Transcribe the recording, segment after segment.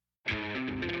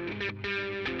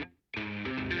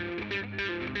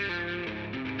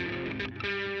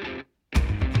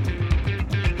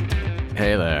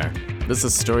Hey there. This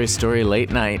is Story Story Late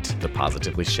Night, the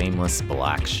positively shameless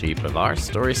black sheep of our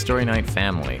Story Story Night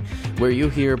family, where you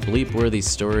hear bleep-worthy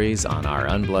stories on our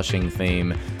unblushing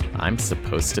theme, I'm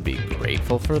supposed to be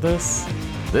grateful for this?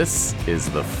 This is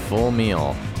the full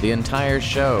meal, the entire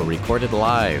show recorded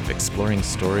live, exploring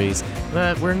stories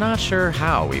that we're not sure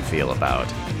how we feel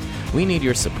about. We need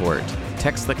your support.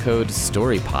 Text the code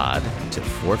STORYPOD to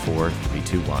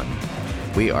 44321.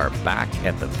 We are back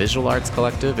at the Visual Arts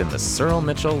Collective in the Searle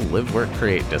Mitchell Live Work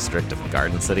Create District of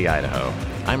Garden City, Idaho.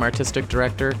 I'm Artistic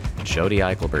Director Jody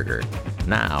Eichelberger.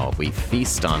 Now we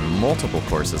feast on multiple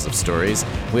courses of stories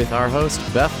with our host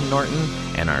Beth Norton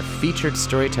and our featured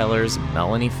storytellers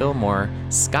Melanie Fillmore,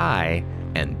 Sky,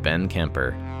 and Ben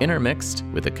Kemper, intermixed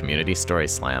with a community story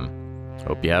slam.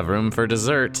 Hope you have room for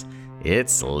dessert.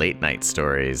 It's Late Night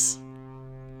Stories.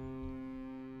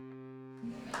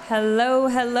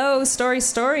 Hello,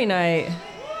 Story Night.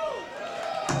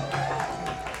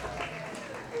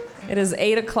 It is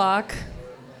 8 o'clock.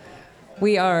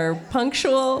 We are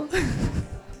punctual.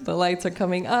 The lights are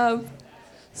coming up.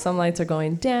 Some lights are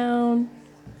going down.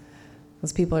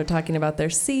 Those people are talking about their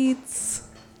seats.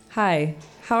 Hi,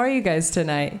 how are you guys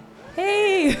tonight?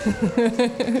 Hey!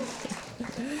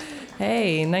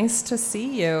 Hey, nice to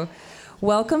see you.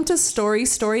 Welcome to Story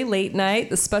Story Late Night,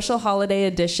 the special holiday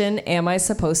edition, Am I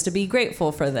Supposed to Be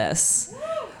Grateful for This?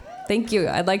 Thank you.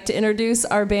 I'd like to introduce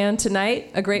our band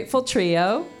tonight, a grateful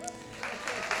trio.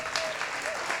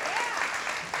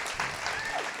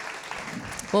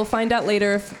 We'll find out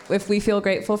later if we feel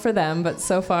grateful for them, but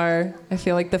so far I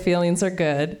feel like the feelings are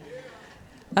good.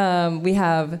 We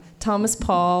have Thomas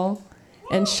Paul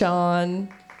and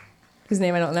Sean, whose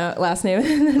name I don't know, last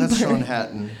name. That's Sean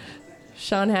Hatton.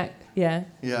 Sean Hatton. Yeah.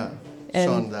 Yeah, And-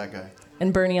 Sean, that guy.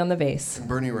 And Bernie on the bass. And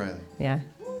Bernie Riley. Yeah.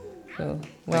 So,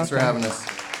 Thanks for welcome. having us.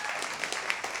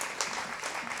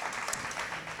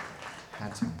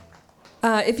 Hatton.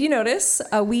 If you notice,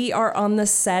 we are on the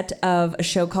set of a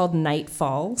show called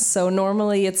Nightfall. So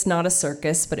normally it's not a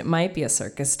circus, but it might be a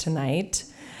circus tonight.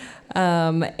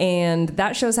 And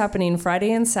that show's happening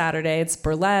Friday and Saturday. It's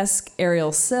burlesque,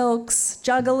 aerial silks,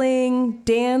 juggling,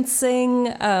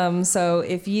 dancing. So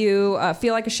if you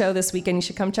feel like a show this weekend, you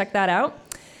should come check that out.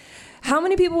 How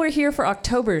many people were here for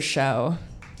October's show?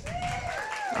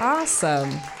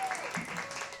 Awesome.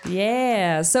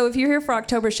 Yeah. So if you're here for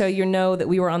October's show, you know that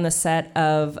we were on the set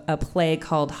of a play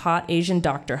called Hot Asian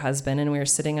Doctor Husband, and we were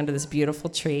sitting under this beautiful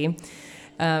tree.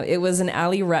 It was an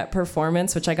Ali Rep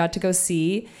performance, which I got to go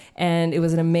see, and it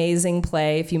was an amazing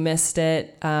play. If you missed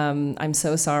it, I'm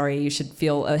so sorry. You should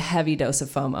feel a heavy dose of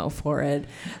FOMO for it.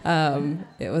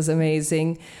 It was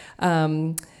amazing.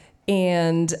 And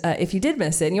if you did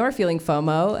miss it and you're feeling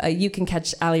FOMO, you can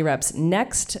catch Ali Rep's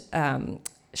next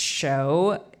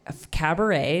show,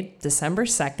 Cabaret, December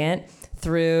 2nd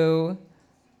through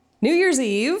New Year's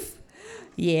Eve.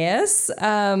 Yes.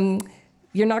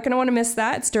 You're not going to want to miss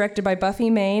that. It's directed by Buffy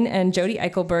Main and Jody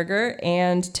Eichelberger,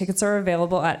 and tickets are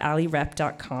available at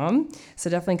alirep.com. So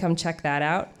definitely come check that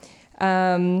out.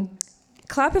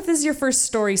 Clap if this is your first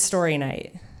Story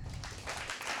Night.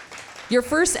 Your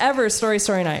first ever Story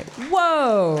Night.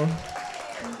 Whoa!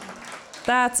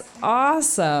 That's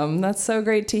awesome. That's so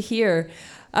great to hear.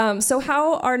 So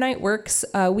how our night works,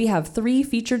 we have 3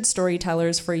 featured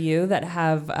storytellers for you that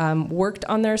have worked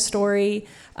on their story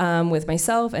with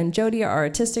myself and Jody, our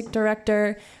artistic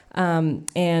director,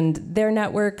 and their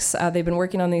networks. They've been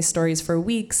working on these stories for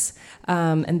weeks,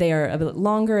 and they are a bit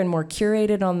longer and more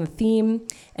curated on the theme.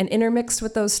 And intermixed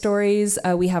with those stories,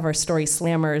 we have our story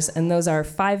slammers, and those are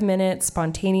 5-minute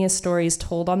spontaneous stories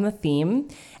told on the theme.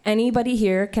 Anybody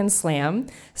here can slam,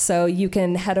 so you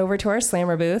can head over to our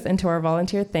slammer booth and to our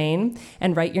volunteer thing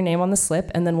and write your name on the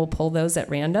slip, and then we'll pull those at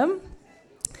random.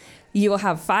 You will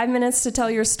have 5 minutes to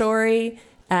tell your story.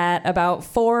 At about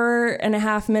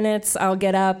 4.5 minutes, I'll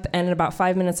get up, and in about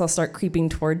 5 minutes, I'll start creeping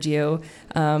towards you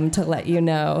to let you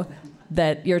know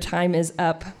that your time is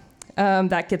up.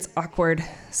 That gets awkward,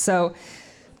 so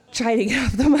try to get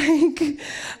off the mic.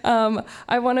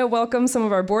 I want to welcome some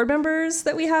of our board members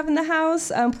that we have in the house.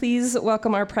 Please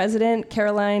welcome our president,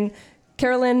 Carolyn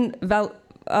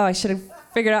I should have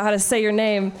figured out how to say your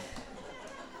name.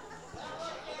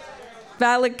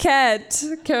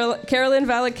 Valaquette, Carolyn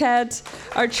Valaquette,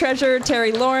 our treasurer,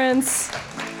 Terry Lawrence,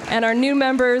 and our new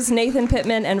members, Nathan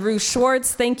Pittman and Ruth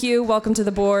Schwartz. Thank you. Welcome to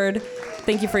the board.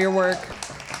 Thank you for your work.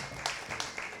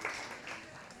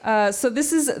 So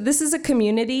this is a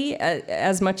community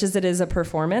as much as it is a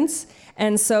performance,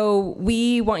 And so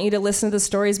we want you to listen to the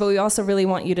stories, but we also really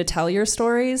want you to tell your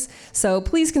stories. So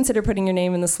please consider putting your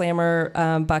name in the Slammer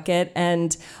bucket.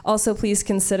 And also please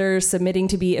consider submitting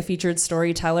to be a featured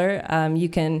storyteller. You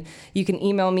can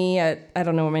email me at, I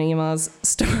don't know what my email is,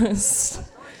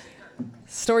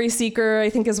 Story Seeker, I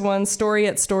think, is one,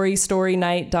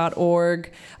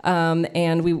 story@storystorynight.org.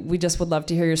 And we just would love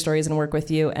to hear your stories and work with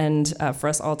you, and for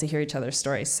us all to hear each other's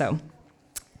stories. So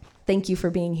thank you for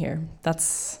being here.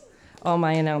 That's all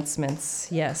my announcements.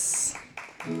 Yes.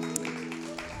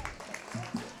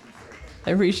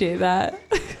 I appreciate that.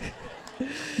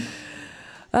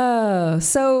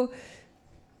 So,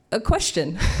 a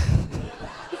question.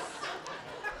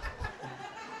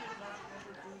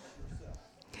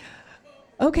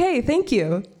 Okay, thank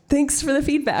you. Thanks for the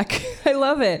feedback. I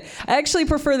love it. I actually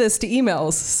prefer this to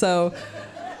emails, so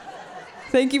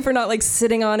thank you for not like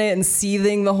sitting on it and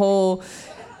seething the whole.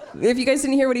 If you guys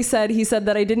didn't hear what he said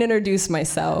that I didn't introduce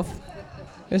myself,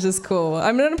 which is cool.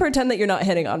 I'm gonna pretend that you're not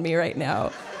hitting on me right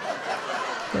now.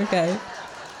 Okay.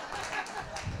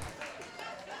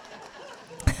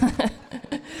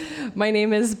 My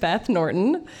name is Beth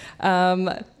Norton.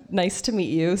 Nice to meet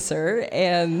you, sir.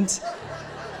 And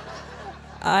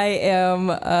I am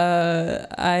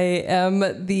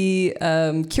the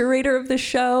curator of the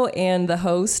show and the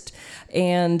host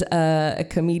and a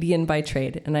comedian by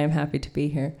trade, and I am happy to be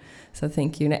here. So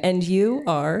thank you. And you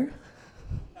are?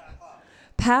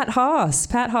 Pat Haas.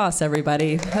 Pat Haas,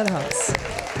 everybody. Pat Haas.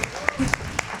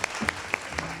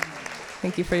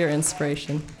 Thank you for your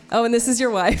inspiration. Oh, and this is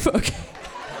your wife. Okay.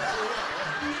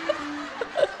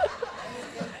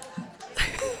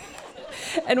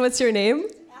 And what's your name?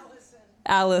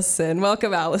 Allison.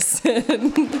 Welcome, Allison.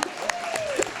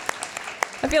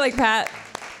 I feel like Pat,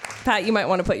 you might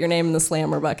want to put your name in the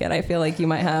Slammer bucket. I feel like you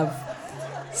might have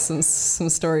some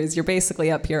stories. You're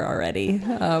basically up here already.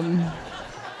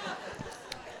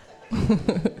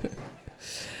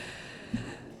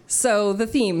 So the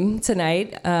theme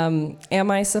tonight,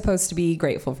 am I supposed to be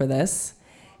grateful for this,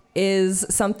 is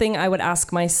something I would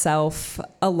ask myself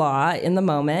a lot in the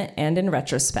moment and in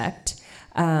retrospect.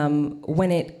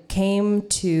 When it came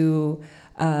to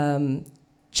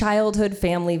childhood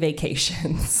family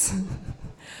vacations.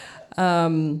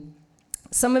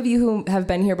 Some of you who have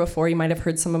been here before, you might have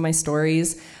heard some of my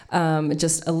stories.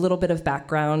 Just a little bit of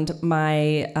background.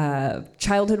 My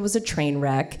childhood was a train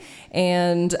wreck,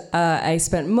 and I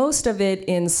spent most of it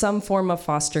in some form of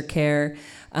foster care,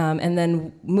 and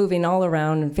then moving all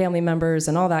around, and family members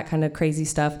and all that kind of crazy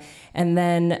stuff. And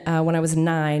then when I was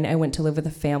 9, I went to live with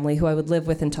a family who I would live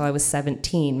with until I was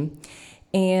 17.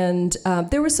 And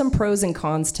there were some pros and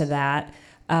cons to that.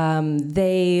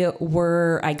 I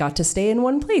got to stay in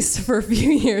one place for a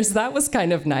few years. That was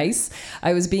kind of nice.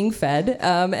 I was being fed,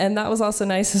 and that was also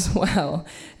nice as well.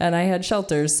 And I had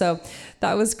shelters, so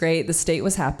that was great. The state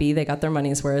was happy. They got their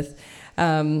money's worth.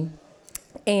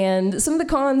 And some of the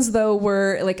cons, though,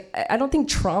 were, like, I don't think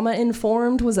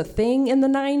trauma-informed was a thing in the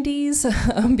 90s,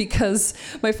 because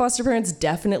my foster parents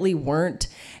definitely weren't.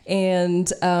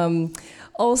 And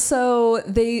also,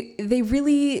 they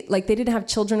really, like, they didn't have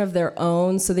children of their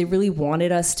own, so they really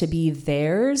wanted us to be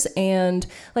theirs. And,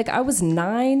 like, I was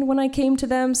 9 when I came to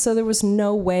them, so there was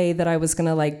no way that I was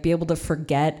gonna, like, be able to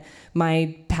forget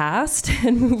my past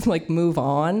and move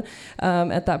on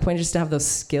at that point. I just didn't have those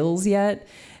skills yet.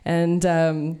 And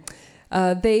they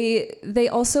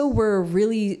also were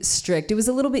really strict. It was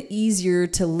a little bit easier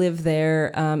to live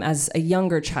there as a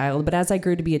younger child, but as I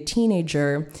grew to be a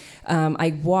teenager,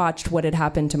 I watched what had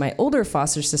happened to my older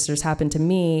foster sisters happen to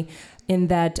me, in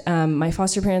that my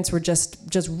foster parents were just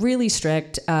really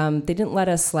strict. They didn't let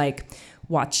us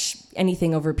watch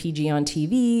anything over PG on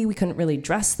TV. We couldn't really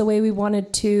dress the way we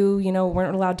wanted to,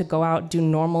 weren't allowed to go out, do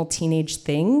normal teenage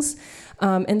things.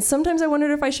 And sometimes I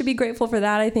wondered if I should be grateful for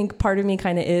that. I think part of me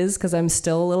kind of is, because I'm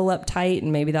still a little uptight,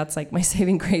 and maybe that's like my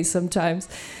saving grace sometimes.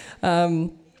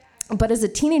 But as a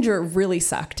teenager, it really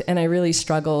sucked, and I really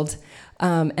struggled.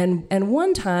 And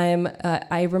one time,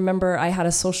 I remember I had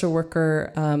a social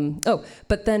worker.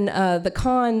 But then the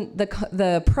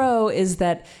pro is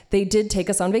that they did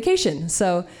take us on vacation.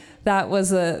 So that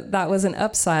was an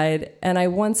upside. And I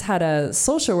once had a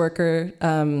social worker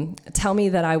tell me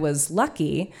that I was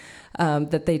lucky.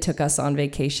 That they took us on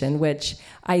vacation, which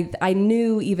I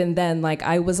knew even then,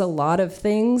 I was a lot of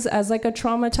things as a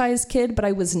traumatized kid, but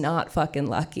I was not fucking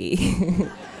lucky.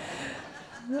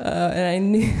 And I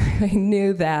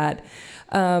knew that.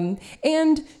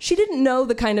 And she didn't know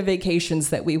the kind of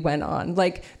vacations that we went on.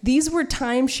 These were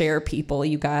timeshare people,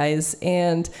 you guys,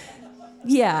 and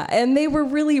Yeah, and they were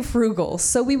really frugal.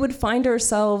 So we would find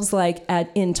ourselves like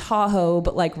in Tahoe,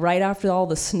 but like right after all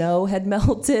the snow had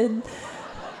melted.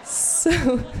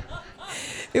 So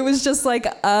it was just like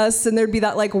us, and there'd be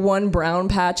that like one brown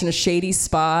patch in a shady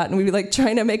spot, and we'd be like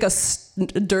trying to make a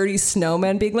dirty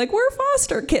snowman, being like, we're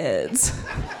foster kids.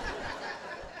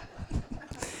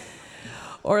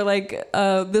 Or like,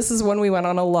 this is one we went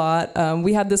on a lot.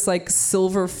 We had this like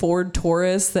silver Ford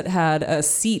Taurus that had a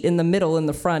seat in the middle in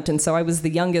the front. And so I was the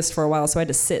youngest for a while. So I had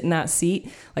to sit in that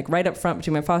seat, like right up front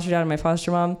between my foster dad and my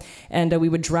foster mom. And we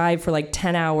would drive for like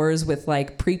 10 hours with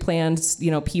like pre-planned,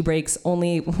 pee breaks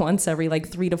only once every like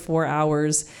 3 to 4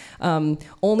 hours,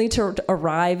 only to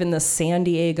arrive in the San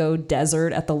Diego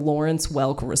desert at the Lawrence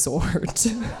Welk Resort.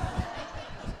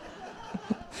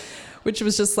 Which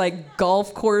was just like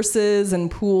golf courses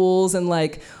and pools and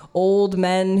like old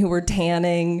men who were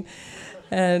tanning.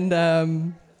 And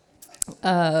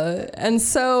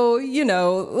so,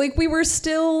 like we were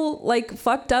still like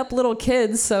fucked up little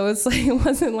kids. So it's like, it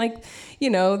wasn't like,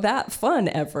 that fun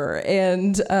ever.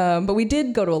 And, but we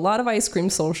did go to a lot of ice cream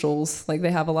socials. Like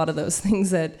they have a lot of those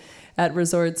things at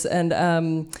resorts, and,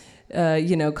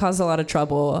 caused a lot of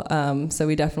trouble. So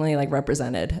we definitely like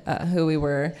represented who we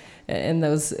were in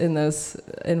those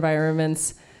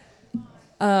environments.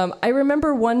 I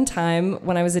remember one time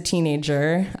when I was a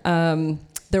teenager,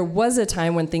 there was a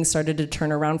time when things started to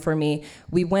turn around for me.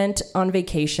 We went on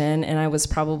vacation, and I was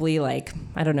probably like,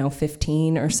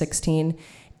 15 or 16.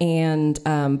 And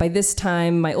by this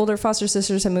time, my older foster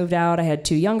sisters had moved out. I had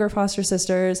 2 younger foster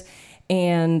sisters.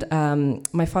 And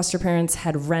my foster parents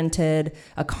had rented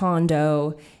a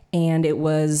condo, and it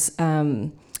was,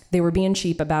 they were being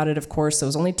cheap about it, of course. So it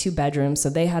was only 2 bedrooms. So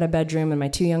they had a bedroom, and my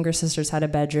 2 younger sisters had a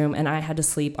bedroom, and I had to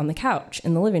sleep on the couch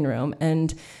in the living room.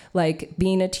 And like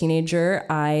being a teenager,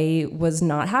 I was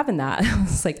not having that. I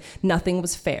was like, nothing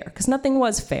was fair, because nothing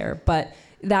was fair, but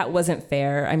that wasn't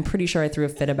fair. I'm pretty sure I threw a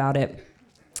fit about it.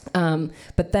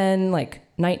 But then like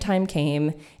nighttime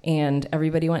came, and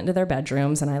everybody went into their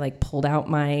bedrooms, and I like pulled out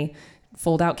my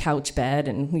fold-out couch bed,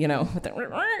 and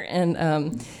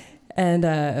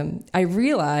I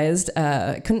realized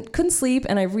couldn't sleep,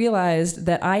 and I realized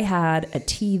that I had a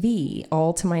TV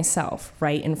all to myself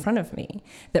right in front of me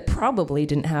that probably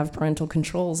didn't have parental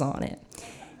controls on it.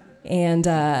 And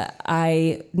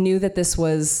I knew that this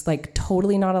was like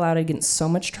totally not allowed. I'd get in so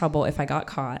much trouble if I got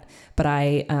caught. But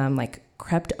I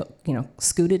crept,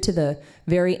 scooted to the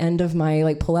very end of my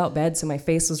like pull-out bed, so my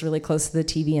face was really close to the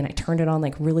TV, and I turned it on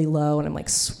like really low, and I'm like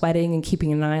sweating and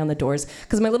keeping an eye on the doors,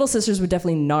 because my little sisters would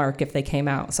definitely narc if they came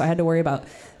out, so I had to worry about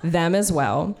them as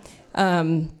well.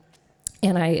 And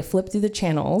I flipped through the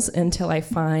channels until I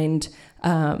find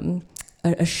a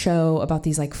show about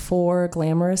these like 4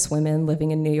 glamorous women living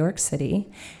in New York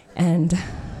City, and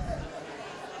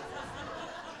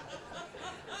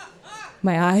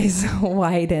my eyes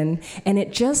widen, and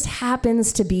it just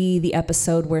happens to be the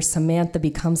episode where Samantha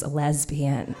becomes a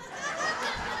lesbian.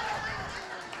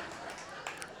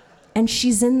 And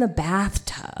she's in the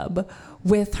bathtub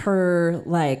with her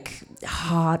like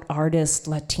hot artist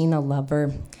Latina lover,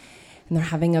 and they're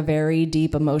having a very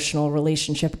deep emotional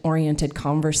relationship-oriented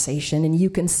conversation, and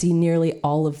you can see nearly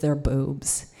all of their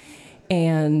boobs.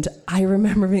 And I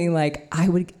remember being like, I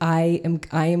am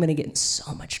gonna get in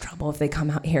so much trouble if they come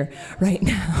out here right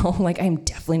now. Like, I'm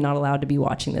definitely not allowed to be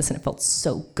watching this, and it felt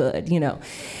so good,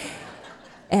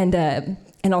 And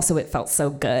also it felt so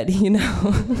good,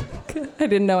 I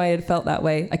didn't know I had felt that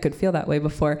way. I could feel that way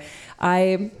before.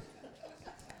 I'm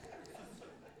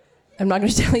not gonna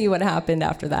tell you what happened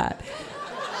after that.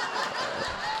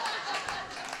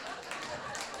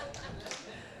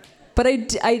 But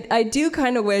I do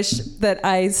kind of wish that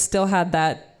I still had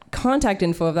that contact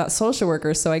info of that social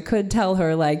worker, so I could tell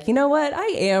her, like, you know what? I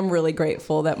am really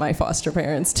grateful that my foster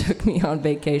parents took me on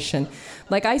vacation.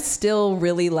 Like, I still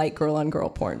really like girl-on-girl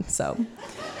porn, so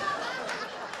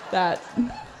that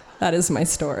is my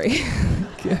story.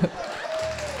 Thank you.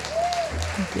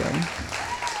 Thank you.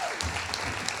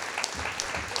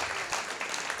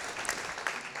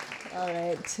 All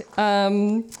right.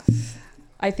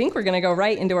 I think we're going to go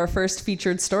right into our first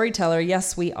featured storyteller.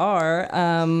 Yes, we are.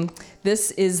 This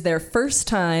is their first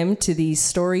time to the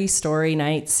Story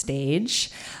Night stage,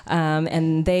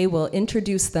 and they will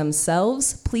introduce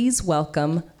themselves. Please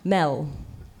welcome Mel.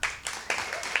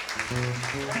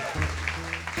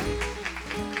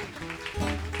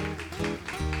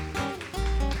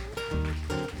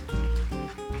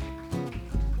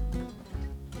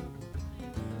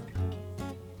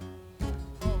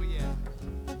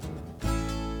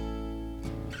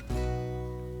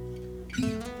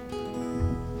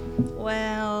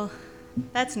 Well,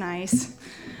 that's nice.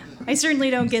 I certainly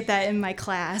don't get that in my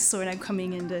class when I'm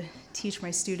coming in to teach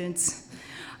my students.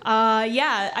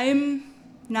 Yeah, I'm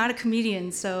not a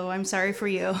comedian, so I'm sorry for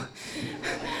you.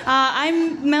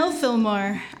 I'm Mel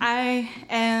Fillmore. I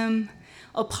am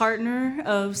a partner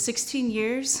of 16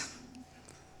 years.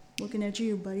 Looking at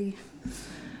you, buddy.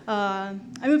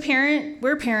 I'm a parent.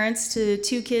 We're parents to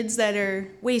 2 kids that are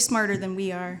way smarter than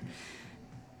we are.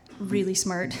 Really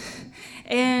smart.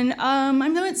 And I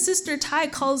know what Sister Ty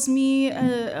calls me,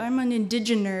 I'm an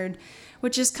indigen nerd,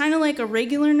 which is kind of like a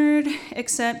regular nerd,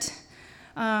 except,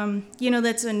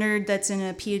 that's a nerd that's in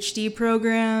a PhD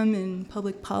program in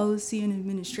public policy and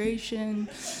administration.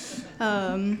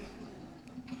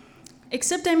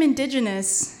 Except I'm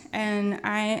indigenous, and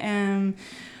I am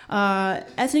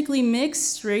ethnically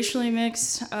mixed, racially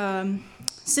mixed,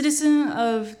 citizen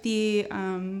of the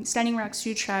Standing Rock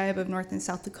Sioux tribe of North and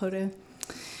South Dakota.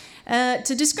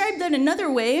 To describe that another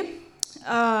way,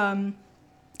 as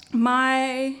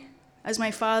my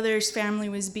father's family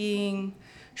was being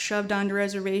shoved onto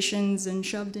reservations and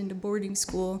shoved into boarding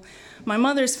school, my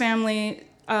mother's family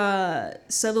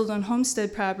settled on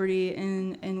homestead property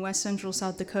in west central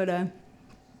South Dakota.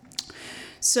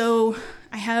 So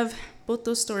I have both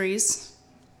those stories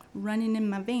running in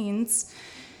my veins.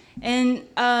 And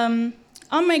on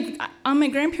my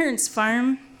grandparents'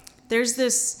 farm, there's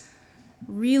this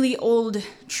really old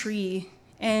tree,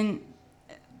 and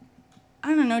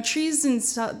I don't know, trees and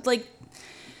stuff, like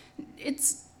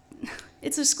it's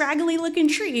a scraggly looking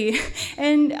tree,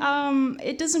 and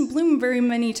it doesn't bloom very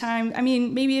many times. I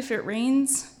mean, maybe if it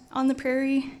rains on the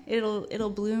prairie, it'll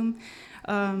bloom,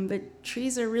 but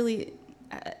trees are really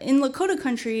in Lakota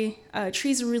country,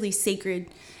 trees are really sacred,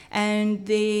 and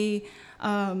they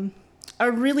are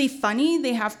really funny.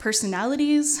 They have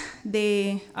personalities.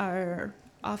 They are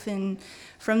often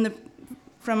from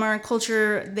our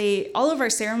culture. All of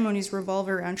our ceremonies revolve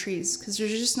around trees because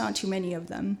there's just not too many of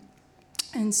them,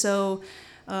 and so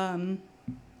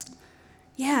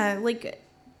like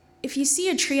if you see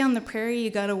a tree on the prairie,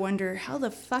 you gotta wonder, how the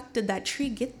fuck did that tree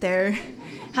get there?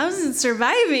 How is it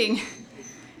surviving?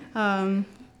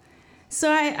 So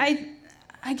I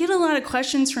get a lot of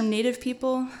questions from Native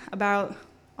people about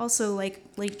also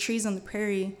like trees on the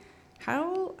prairie.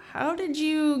 How did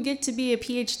you get to be a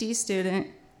PhD student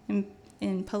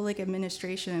in public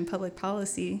administration and public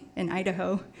policy in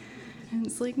Idaho? And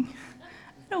it's like, I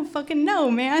don't fucking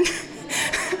know, man.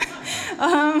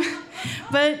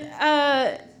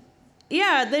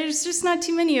 There's just not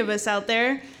too many of us out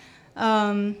there.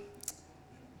 I'm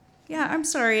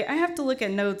sorry. I have to look at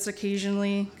notes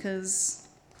occasionally because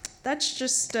that's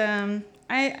just,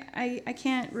 I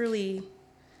can't really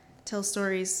tell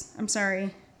stories. I'm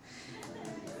sorry.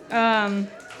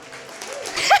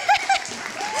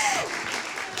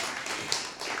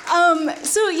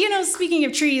 Speaking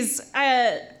of trees,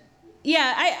 I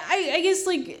guess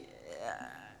like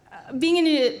being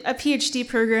in a PhD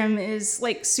program is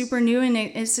like super new and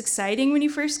it's exciting when you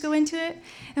first go into it.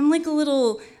 I'm like a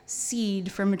little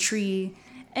seed from a tree,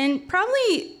 and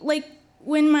probably like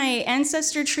when my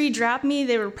ancestor tree dropped me,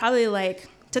 they were probably like,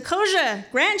 Takoja,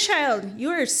 grandchild, you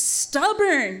are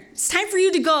stubborn. It's time for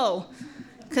you to go,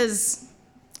 because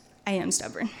I am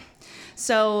stubborn.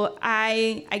 So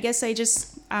I guess I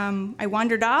just I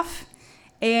wandered off,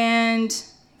 and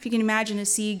if you can imagine a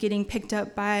seed getting picked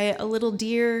up by a little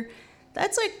deer,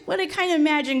 that's like what I kind of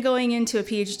imagine going into a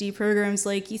PhD program is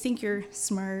like. You think you're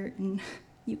smart and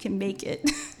you can make it.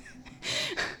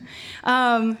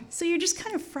 So you're just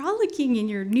kind of frolicking in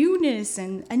your newness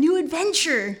and a new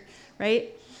adventure,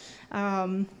 right?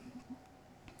 But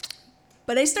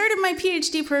I started my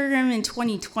PhD program in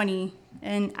 2020,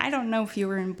 and I don't know if you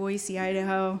were in Boise,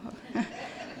 Idaho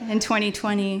in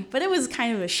 2020, but it was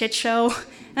kind of a shit show,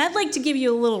 and I'd like to give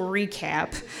you a little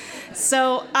recap.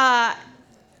 So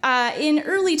in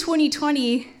early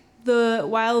 2020,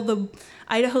 while the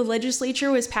Idaho legislature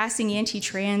was passing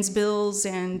anti-trans bills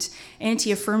and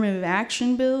anti-affirmative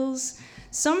action bills,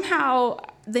 somehow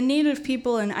the Native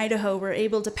people in Idaho were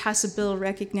able to pass a bill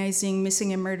recognizing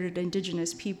missing and murdered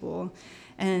Indigenous people.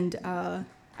 And I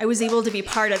was able to be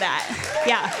part of that.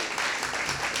 Yeah.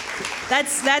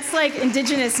 That's like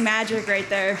Indigenous magic right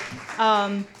there.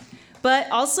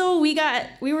 But also we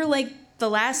were like the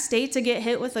last state to get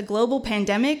hit with a global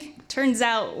pandemic. Turns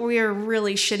out we are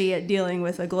really shitty at dealing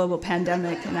with a global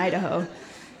pandemic in Idaho.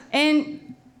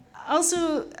 And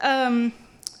also,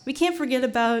 we can't forget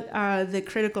about the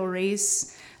critical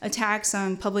race attacks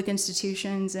on public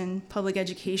institutions and public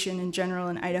education in general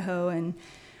in Idaho. And,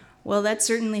 well, that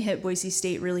certainly hit Boise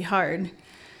State really hard.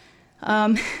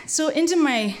 So into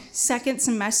my second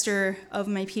semester of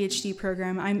my PhD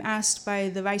program, I'm asked by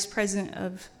the vice president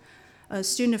of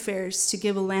student affairs to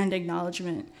give a land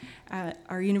acknowledgement at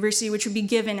our university, which would be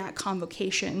given at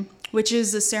convocation, which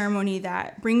is a ceremony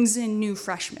that brings in new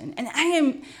freshmen. And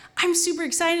I'm super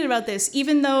excited about this,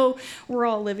 even though we're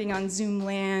all living on Zoom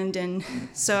land, and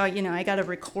so I got to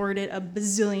record it a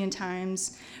bazillion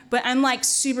times. But I'm like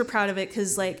super proud of it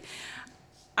because like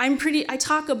I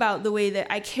talk about the way that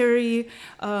I carry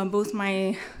both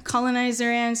my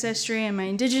colonizer ancestry and my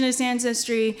indigenous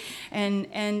ancestry,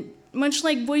 and much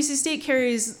like Boise State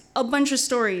carries a bunch of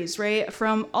stories, right,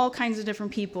 from all kinds of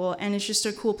different people, and it's just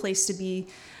a cool place to be.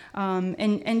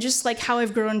 And just like how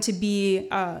I've grown to be,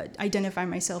 identify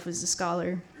myself as a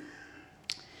scholar.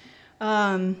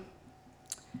 And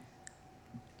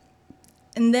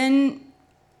then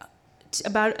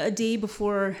about a day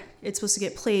before it's supposed to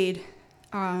get played,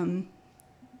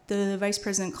 the vice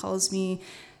president calls me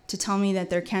to tell me that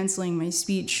they're canceling my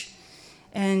speech.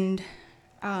 And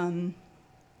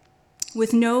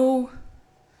with no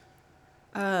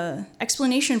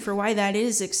explanation for why that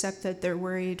is, except that they're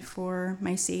worried for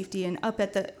my safety. And up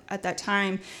at that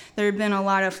time, there had been a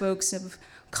lot of folks of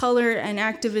color and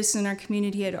activists in our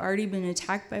community had already been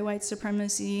attacked by white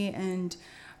supremacy, and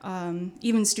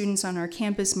even students on our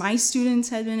campus, my students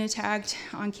had been attacked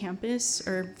on campus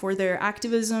or for their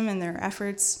activism and their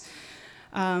efforts.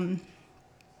 So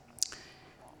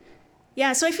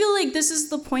I feel like this is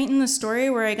the point in the story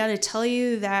where I got to tell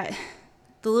you that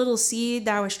the little seed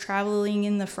that was traveling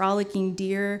in the Frolicking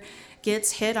Deer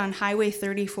gets hit on Highway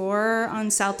 34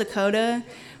 on South Dakota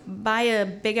by a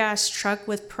big-ass truck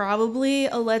with probably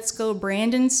a Let's Go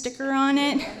Brandon sticker on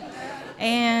it,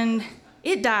 and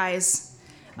it dies.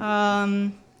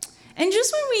 And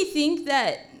just when we think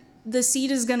that the seed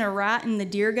is gonna rot in the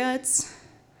deer guts,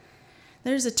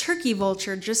 there's a turkey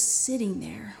vulture just sitting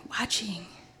there watching.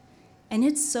 And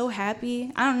it's so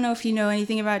happy. I don't know if you know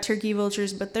anything about turkey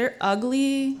vultures, but they're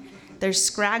ugly. They're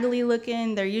scraggly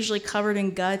looking. They're usually covered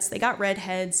in guts. They got red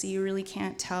heads, so you really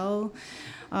can't tell.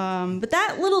 But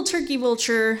that little turkey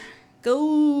vulture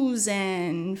goes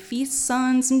and feasts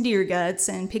on some deer guts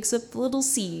and picks up the little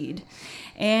seed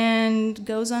and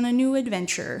goes on a new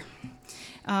adventure.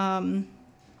 And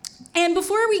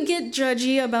before we get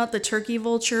judgy about the turkey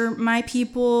vulture, my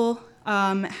people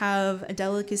have a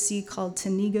delicacy called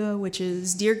taniga, which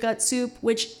is deer gut soup,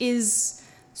 which is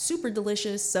super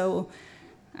delicious. So,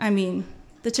 I mean,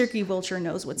 the turkey vulture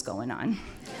knows what's going on.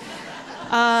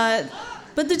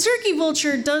 But the turkey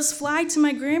vulture does fly to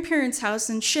my grandparents' house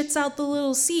and shits out the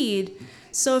little seed.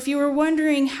 So if you were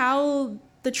wondering how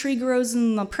the tree grows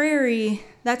in the prairie,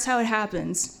 that's how it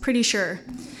happens, pretty sure.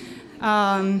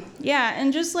 And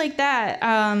just like that,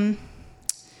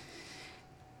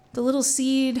 the little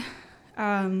seed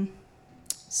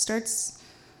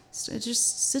it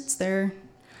just sits there.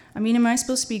 I mean, am I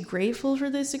supposed to be grateful for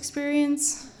this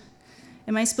experience?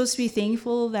 Am I supposed to be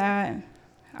thankful that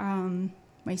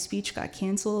my speech got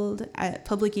canceled at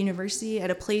public university, at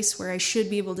a place where I should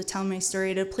be able to tell my story,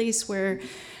 at a place where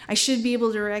I should be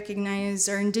able to recognize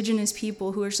our indigenous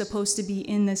people who are supposed to be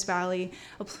in this valley,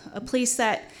 a place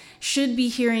that should be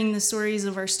hearing the stories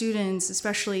of our students,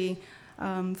 especially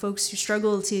folks who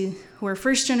are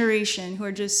first generation, who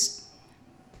are just,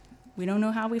 we don't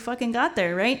know how we fucking got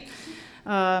there, right?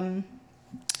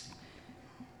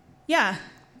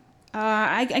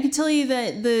 I can tell you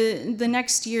that the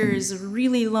next year is a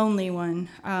really lonely one.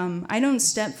 I don't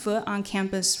step foot on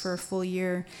campus for a full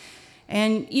year.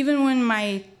 And even when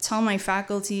I tell my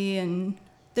faculty, and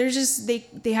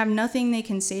they have nothing they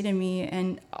can say to me,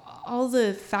 and all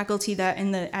the faculty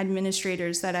and the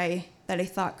administrators that I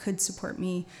thought could support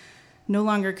me no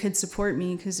longer could support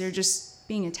me because they're just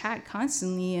being attacked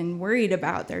constantly and worried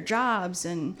about their jobs.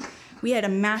 And we had a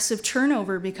massive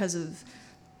turnover because of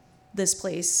this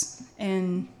place.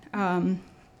 And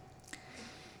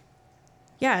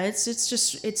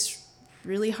it's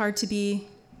really hard to be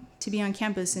on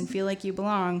campus and feel like you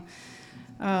belong.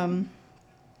 But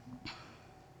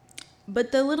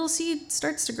the little seed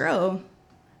starts to grow.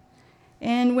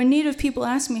 And when Native people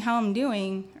ask me how I'm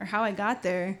doing or how I got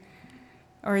there,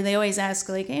 or they always ask,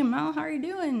 like, hey, Mel, how are you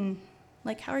doing?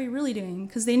 Like, how are you really doing?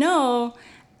 Because they know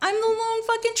I'm the lone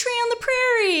fucking tree on the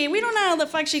prairie. We don't know how the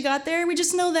fuck she got there. We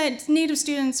just know that Native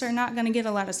students are not going to get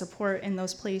a lot of support in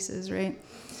those places, right?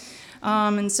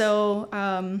 Am I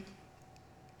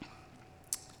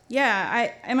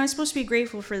supposed to be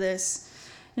grateful for this?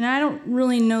 And I don't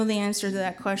really know the answer to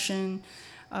that question.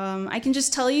 I can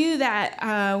just tell you that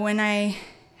when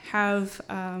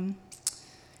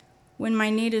my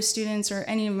Native students or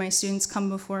any of my students come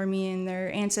before me and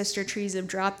their ancestor trees have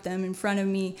dropped them in front of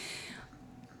me,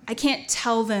 I can't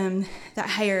tell them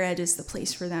that higher ed is the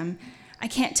place for them. I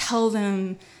can't tell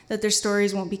them that their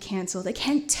stories won't be canceled. I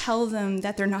can't tell them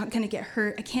that they're not going to get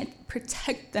hurt. I can't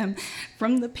protect them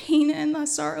from the pain and the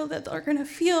sorrow that they're going to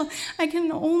feel. I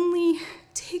can only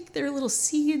take their little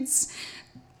seeds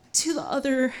to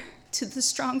the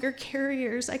stronger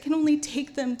carriers. I can only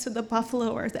take them to the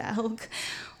buffalo or the elk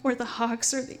or the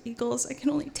hawks or the eagles. I can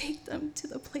only take them to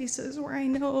the places where I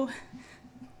know.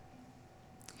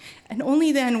 And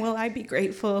only then will I be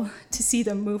grateful to see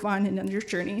them move on in their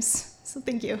journeys. So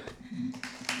thank you.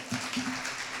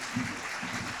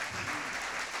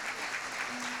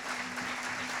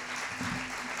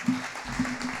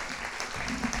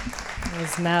 It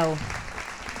was Mel.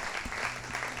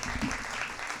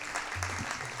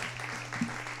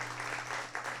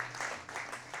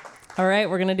 All right,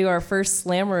 we're going to do our first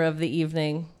slammer of the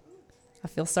evening. I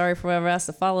feel sorry for whoever has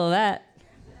to follow that.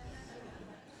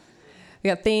 We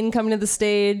got Thane coming to the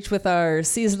stage with our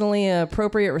seasonally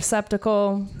appropriate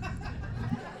receptacle.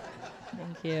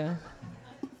 Thank you.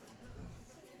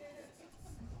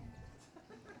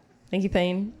 Thank you,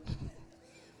 Thane.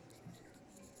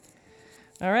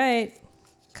 All right.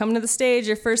 Come to the stage,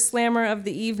 your first slammer of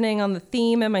the evening on the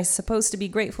theme, Am I Supposed to Be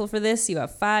Grateful for This? You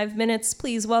have 5 minutes.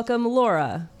 Please welcome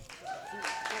Laura.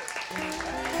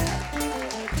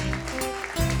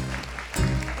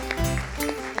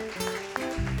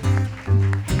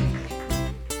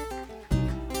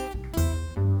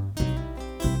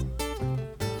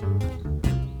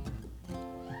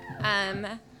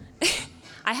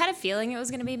 I had a feeling it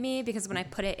was going to be me because when I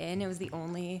put it in, it was the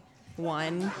only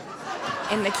one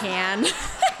in the can.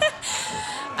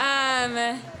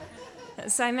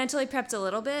 So I mentally prepped a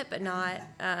little bit, but not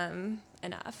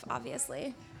enough,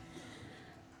 obviously.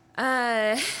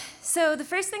 So the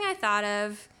first thing I thought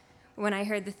of when I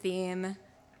heard the theme,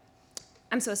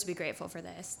 I'm supposed to be grateful for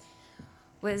this,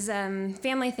 was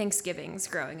family Thanksgivings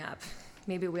growing up.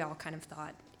 Maybe we all kind of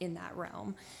thought in that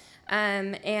realm.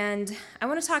 And I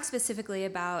want to talk specifically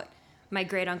about my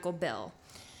great Uncle Bill.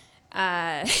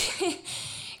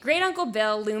 Great Uncle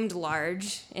Bill loomed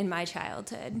large in my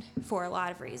childhood for a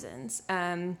lot of reasons.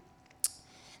 The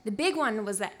big one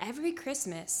was that every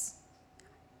Christmas,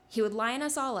 he would line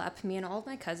us all up, me and all of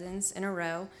my cousins, in a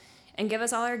row, and give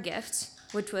us all our gift,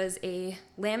 which was a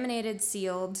laminated,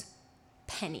 sealed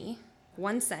penny,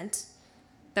 1 cent,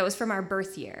 that was from our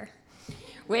birth year,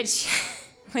 which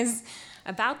was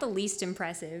about the least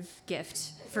impressive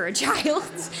gift for a child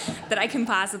that I can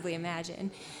possibly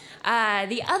imagine.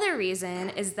 The other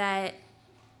reason is that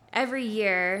every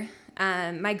year,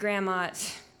 my grandma,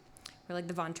 we're like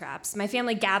the Von Trapps, my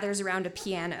family gathers around a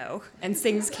piano and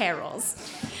sings carols.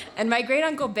 And my great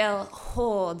Uncle Bill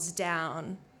holds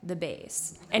down the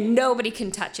bass, and nobody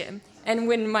can touch him. And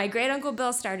when my great Uncle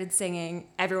Bill started singing,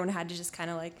 everyone had to just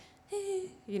kind of like,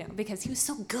 because he was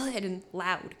so good and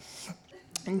loud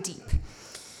and deep.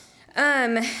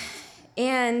 And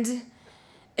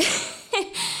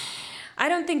I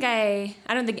don't think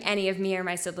any of me or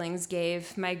my siblings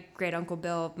gave my great Uncle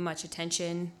Bill much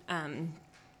attention,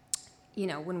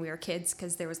 when we were kids,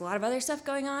 because there was a lot of other stuff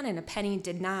going on, and a penny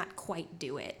did not quite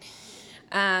do it.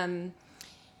 I'm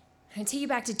gonna take you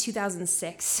back to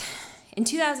 2006. In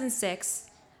 2006,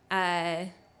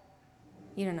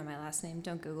 you don't know my last name,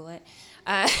 don't Google it.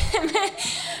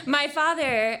 My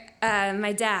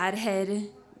dad, had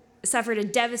suffered a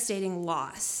devastating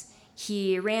loss.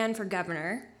 He ran for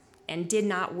governor and did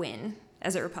not win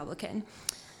as a Republican.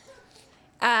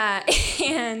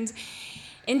 And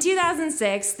in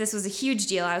 2006, this was a huge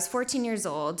deal. I was 14 years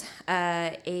old.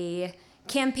 A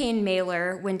campaign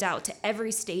mailer went out to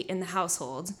every state in the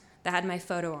household that had my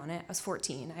photo on it. I was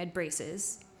 14. I had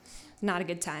braces. Not a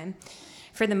good time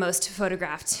for the most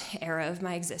photographed era of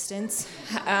my existence.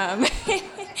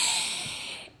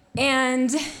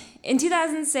 And in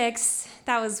 2006,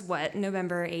 that was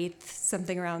November 8th,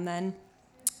 something around then.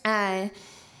 And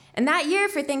that year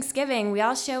for Thanksgiving, we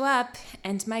all show up,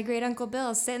 and my great Uncle Bill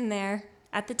is sitting there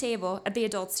at the table, at the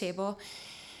adults' table,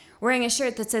 wearing a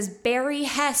shirt that says Barry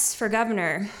Hess for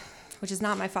governor, which is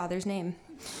not my father's name.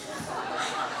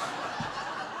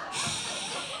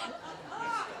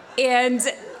 And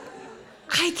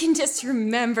I can just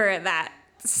remember that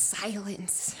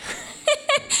silence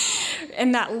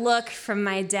and that look from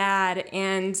my dad,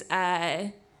 and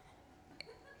I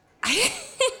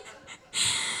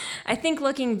think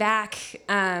looking back,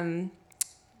 I'm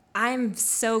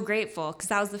so grateful, because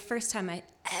that was the first time I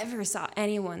ever saw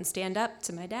anyone stand up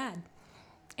to my dad,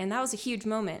 and that was a huge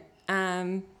moment.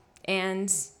 And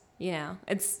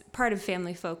it's part of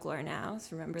family folklore now.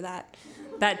 So remember that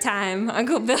time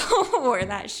Uncle Bill wore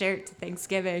that shirt to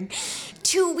Thanksgiving.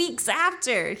 2 weeks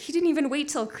after, he didn't even wait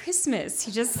till Christmas.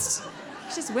 He just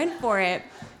just went for it.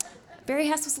 Barry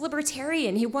Hess was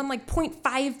libertarian. He won like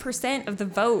 0.5% of the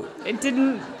vote.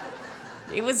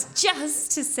 It was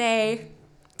just to say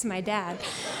to my dad,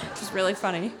 which was really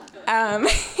funny.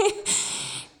 And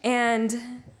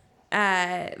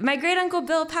my great uncle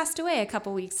Bill passed away a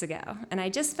couple weeks ago, and I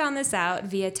just found this out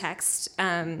via text.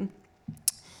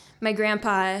 My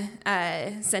grandpa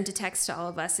sent a text to all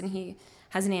of us, and he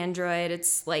has an Android.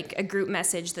 It's like a group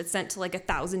message that's sent to like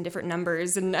 1,000 different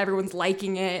numbers, and everyone's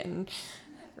liking it and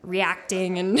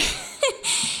reacting, and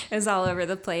it was all over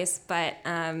the place. But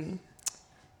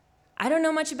I don't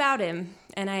know much about him,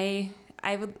 and I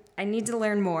need to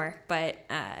learn more, but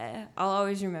I'll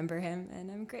always remember him,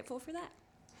 and I'm grateful for that.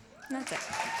 And that's it.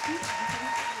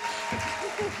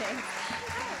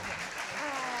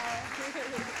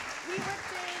 We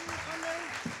worked on the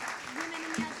Women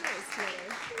in the Outdoors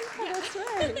together. Oh, that's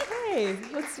right.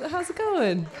 Hey, how's it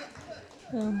going?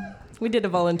 We did a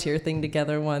volunteer thing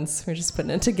together once. We're just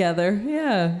putting it together.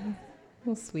 Yeah.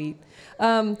 Well, sweet.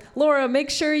 Laura, make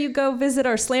sure you go visit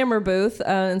our Slammer booth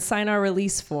and sign our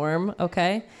release form,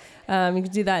 okay? You can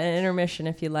do that in intermission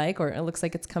if you like, or it looks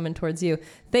like it's coming towards you.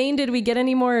 Thane, did we get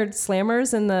any more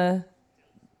Slammers in the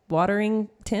watering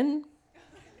tin?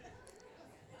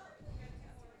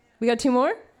 We got 2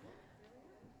 more?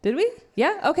 Did we?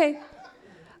 Yeah? Okay.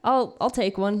 I'll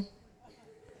take one.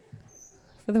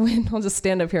 For the win, I'll just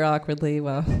stand up here awkwardly.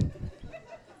 Well,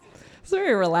 it's a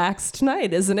very relaxed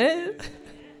night, isn't it?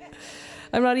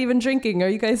 I'm not even drinking. Are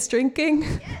you guys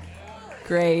drinking?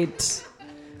 Great.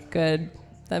 Good.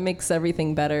 That makes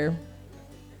everything better.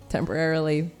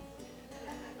 Temporarily.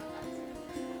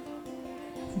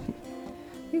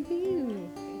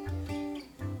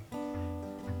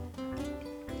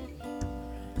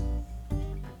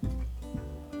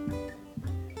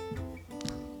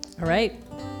 All right.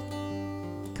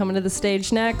 Coming to the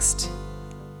stage next,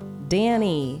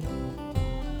 Danny.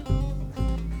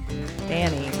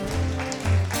 Danny.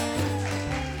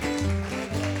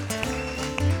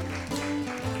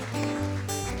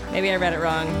 Maybe I read it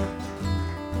wrong.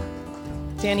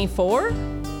 Danny 4?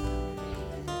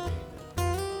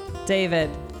 David.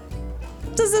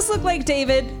 Does this look like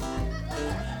David?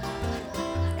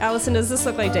 Allison, does this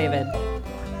look like David?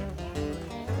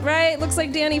 Right? Looks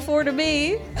like Danny 4 to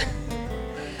me.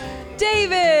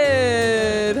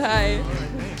 David! Hi.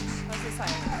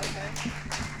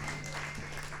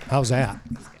 How's that?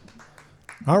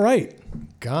 All right.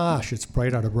 Gosh, it's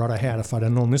bright. I'd have brought a hat if I'd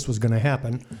have known this was going to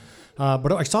happen.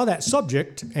 But I saw that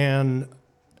subject, and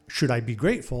should I be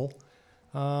grateful?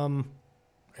 I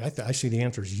see the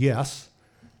answer is yes,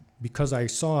 because I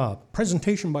saw a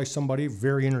presentation by somebody,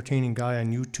 very entertaining guy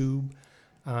on YouTube,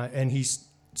 and he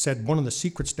said one of the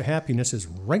secrets to happiness is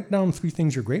write down 3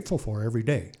 things you're grateful for every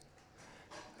day.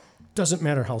 Doesn't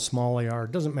matter how small they are.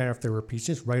 Doesn't matter if they're a piece.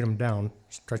 Just write them down.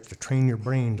 Starts to train your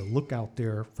brain to look out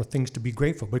there for things to be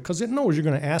grateful, because it knows you're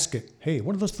going to ask it, hey,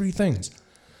 what are those 3 things?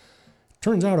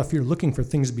 Turns out if you're looking for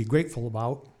things to be grateful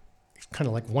about, it's kind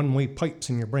of like one-way pipes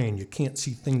in your brain. You can't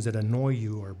see things that annoy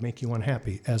you or make you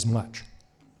unhappy as much.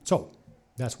 So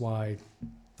that's why I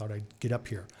thought I'd get up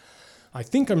here. I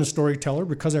think I'm a storyteller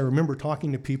because I remember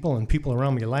talking to people and people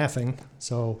around me laughing.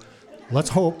 So let's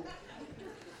hope.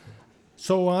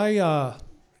 So I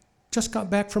just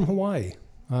got back from Hawaii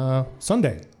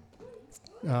Sunday.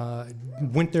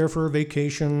 Went there for a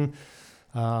vacation.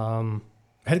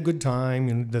 Had a good time,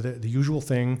 and the usual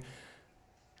thing.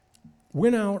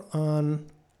 Went out on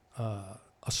a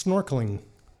snorkeling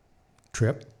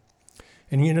trip,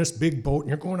 and you're in this big boat, and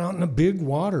you're going out in the big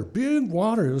water. Big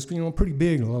water. It was pretty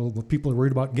big. A lot of people are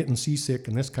worried about getting seasick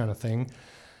and this kind of thing.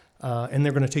 And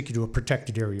they're going to take you to a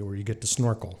protected area where you get to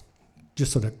snorkel,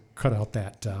 just so to cut out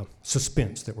that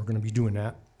suspense that we're going to be doing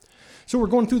that. So we're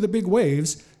going through the big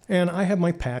waves, and I have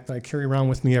my pack that I carry around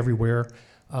with me everywhere.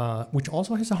 Which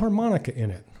also has a harmonica in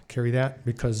it. Carry that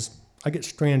because I get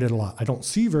stranded a lot. I don't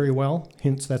see very well,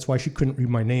 hence that's why she couldn't read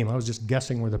my name. I was just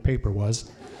guessing where the paper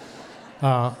was.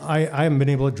 I haven't been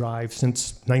able to drive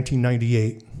since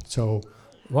 1998, so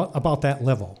about that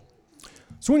level.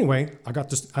 So anyway,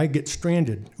 I get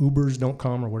stranded. Ubers don't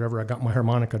come or whatever. I got my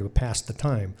harmonica to pass the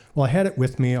time. Well, I had it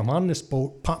with me. I'm on this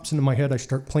boat. Pops into my head. I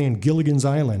start playing Gilligan's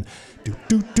Island. Do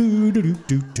do do do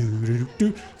do do do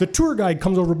do. The tour guide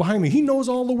comes over behind me. He knows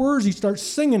all the words. He starts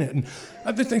singing it, and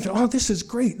I've been thinking, oh, this is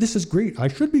great. This is great. I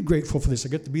should be grateful for this. I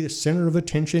get to be the center of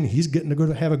attention. He's getting to go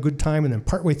to have a good time, and then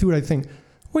partway through it, I think,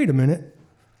 wait a minute.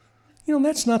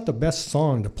 That's not the best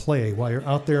song to play while you're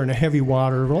out there in the heavy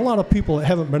water. A lot of people that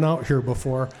haven't been out here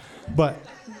before, but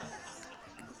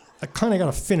I kind of got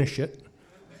to finish it.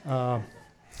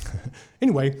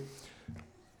 Anyway,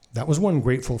 that was one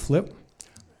grateful flip.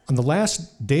 On the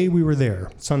last day we were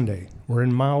there, Sunday, we're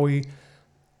in Maui.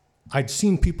 I'd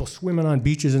seen people swimming on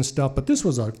beaches and stuff, but this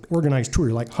was an organized tour.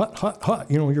 You're like, hut,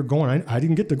 you're going. I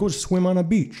didn't get to go swim on a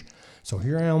beach. So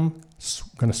here I am,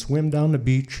 going to swim down the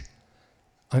beach,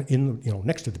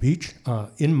 next to the beach,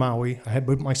 in Maui. I had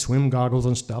my swim goggles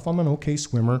and stuff. I'm an okay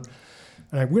swimmer.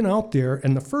 And I went out there,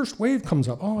 and the first wave comes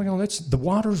up. Oh, the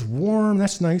water's warm.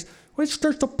 That's nice. Well, it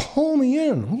starts to pull me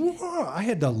in. I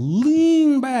had to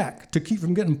lean back to keep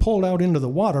from getting pulled out into the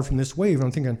water from this wave. And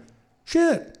I'm thinking,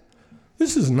 shit,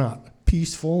 this is not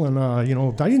peaceful. And, I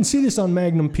didn't see this on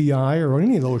Magnum PI or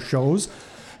any of those shows.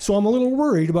 So I'm a little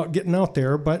worried about getting out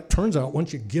there. But it turns out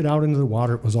once you get out into the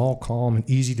water, it was all calm and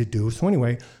easy to do. So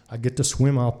anyway, I get to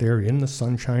swim out there in the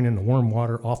sunshine in the warm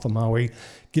water off of Maui,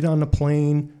 get on the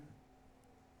plane.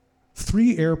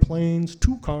 3 airplanes,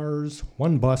 2 cars,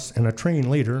 1 bus, and a train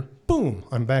later, boom,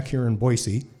 I'm back here in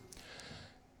Boise.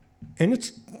 And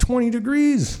it's 20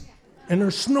 degrees, and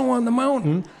there's snow on the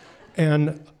mountain.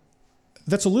 And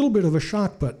that's a little bit of a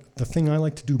shock, but the thing I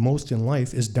like to do most in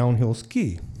life is downhill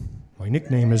ski. My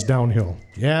nickname is Downhill.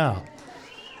 Yeah.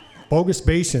 Bogus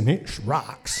Basin, it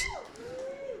rocks.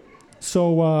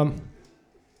 So,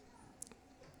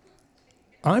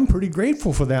 I'm pretty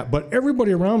grateful for that, but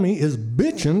everybody around me is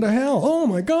bitching to hell. Oh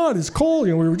my God, it's cold.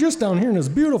 We were just down here and it's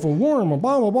beautiful, warm, and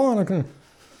blah, blah, blah. And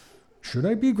should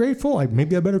I be grateful?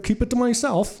 Maybe I better keep it to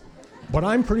myself. But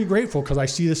I'm pretty grateful because I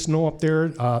see the snow up there.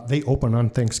 They open on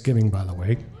Thanksgiving, by the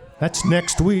way. That's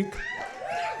next week.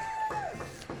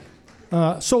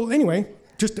 So anyway,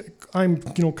 I'm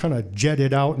kind of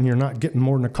jetted out, and you're not getting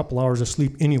more than a couple hours of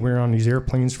sleep anywhere on these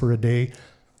airplanes for a day.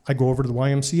 I go over to the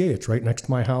YMCA. It's right next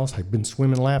to my house. I've been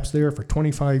swimming laps there for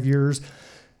 25 years.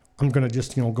 I'm going to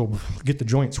just, go get the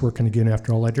joints working again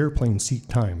after all that airplane seat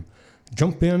time.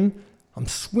 Jump in. I'm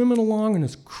swimming along in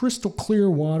this crystal clear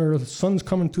water. The sun's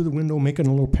coming through the window, making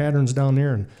little patterns down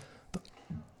there. And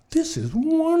this is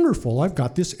wonderful. I've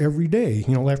got this every day,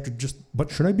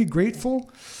 but should I be grateful?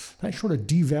 That sort of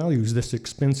devalues this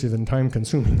expensive and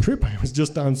time-consuming trip I was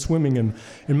just on swimming in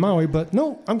Maui. But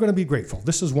no, I'm going to be grateful.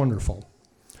 This is wonderful.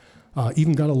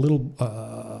 Even got a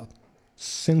little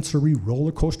sensory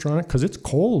roller coaster on it because it's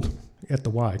cold at the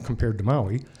Y compared to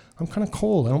Maui. I'm kind of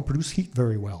cold. I don't produce heat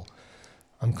very well.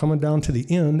 I'm coming down to the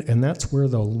end, and that's where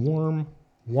the warm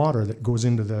water that goes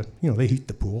into they heat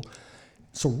the pool.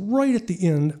 So right at the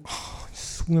end, I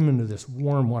swim into this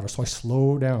warm water. So I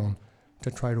slow down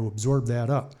to try to absorb that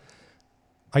up.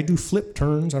 I do flip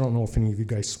turns. I don't know if any of you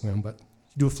guys swim, but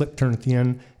you do a flip turn at the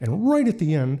end, and right at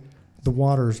the end, the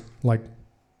water's like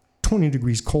 20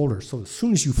 degrees colder. So as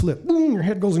soon as you flip, boom, your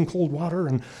head goes in cold water.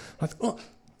 And I thought,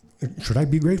 should I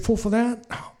be grateful for that?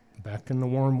 Back in the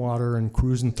warm water and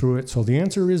cruising through it. So the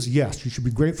answer is yes, you should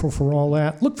be grateful for all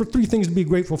that. Look for 3 things to be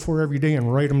grateful for every day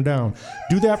and write them down.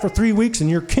 Do that for 3 weeks and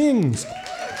you're kings.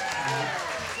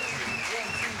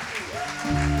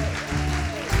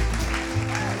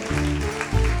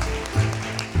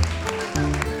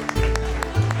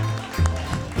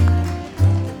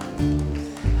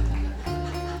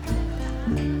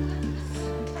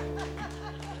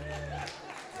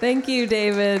 Thank you,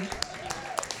 David.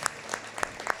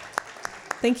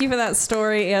 Thank you for that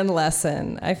story and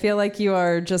lesson. I feel like you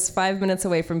are just 5 minutes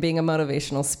away from being a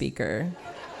motivational speaker.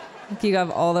 I think you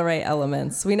have all the right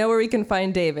elements. We know where we can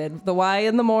find David. The Y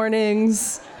in the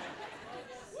mornings,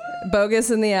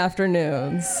 Bogus in the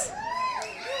afternoons.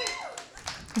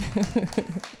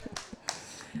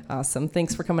 Awesome.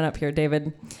 Thanks for coming up here,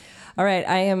 David. All right,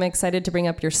 I am excited to bring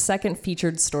up your second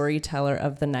featured storyteller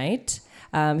of the night.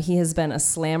 He has been a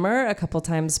slammer a couple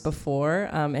times before,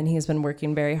 and he has been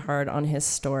working very hard on his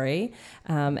story.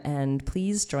 And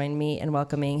please join me in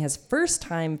welcoming his first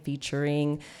time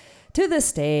featuring to the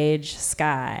stage,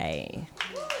 Sky.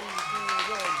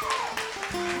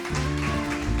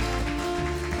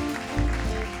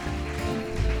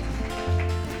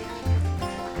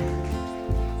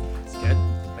 That's good.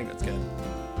 I think that's good.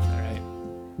 All right.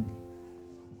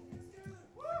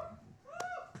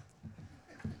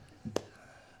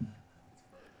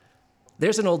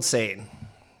 There's an old saying,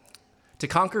 to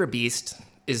conquer a beast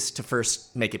is to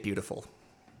first make it beautiful.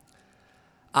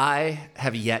 I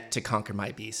have yet to conquer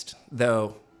my beast,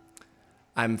 though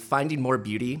I'm finding more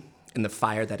beauty in the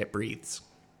fire that it breathes.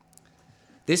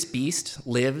 This beast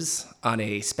lives on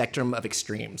a spectrum of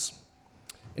extremes,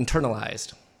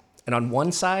 internalized, and on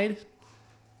one side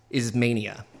is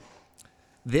mania.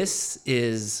 This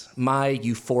is my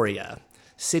euphoria,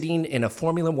 sitting in a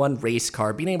Formula One race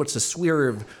car, being able to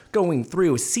swerve, going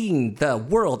through, seeing the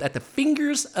world at the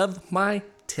fingers of my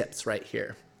tips right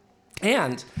here,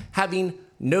 and having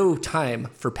no time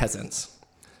for peasants.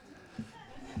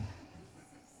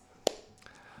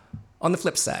 On the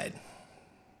flip side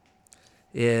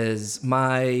is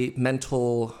my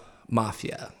mental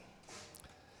mafia,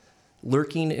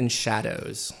 lurking in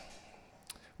shadows,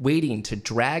 waiting to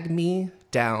drag me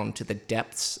down to the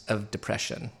depths of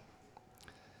depression.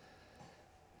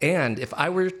 And if I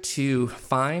were to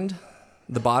find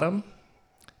the bottom,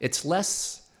 it's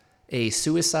less a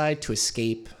suicide to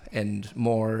escape and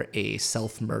more a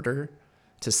self-murder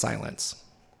to silence.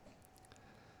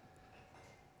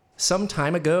 Some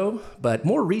time ago, but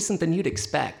more recent than you'd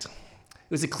expect,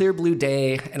 it was a clear blue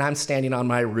day, and I'm standing on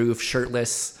my roof,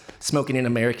 shirtless, smoking an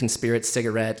American Spirit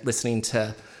cigarette, listening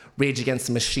to Rage Against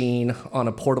the Machine on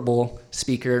a portable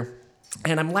speaker.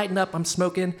 And I'm lighting up, I'm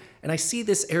smoking, and I see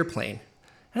this airplane.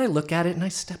 And I look at it, and I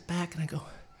step back, and I go,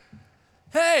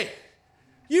 "Hey,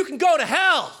 you can go to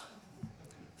hell!"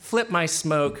 Flip my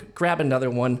smoke, grab another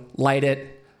one, light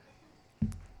it.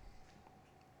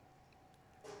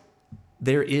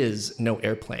 There is no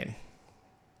airplane.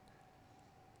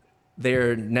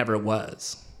 There never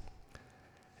was.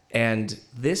 And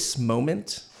this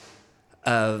moment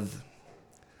of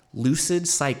lucid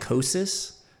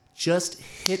psychosis just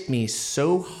hit me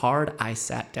so hard I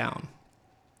sat down.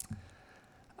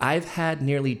 I've had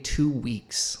nearly 2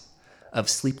 weeks of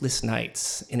sleepless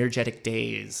nights, energetic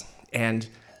days, and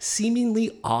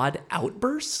seemingly odd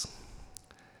outbursts.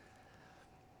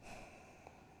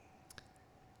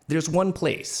 There's one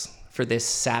place for this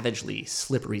savagely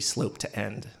slippery slope to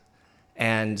end,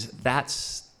 and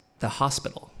that's the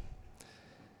hospital,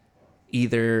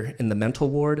 either in the mental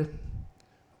ward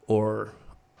or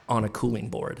on a cooling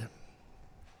board.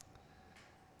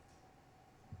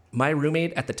 My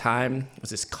roommate at the time was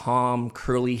this calm,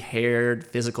 curly-haired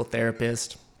physical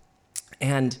therapist,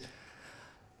 and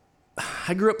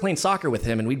I grew up playing soccer with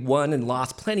him, and we'd won and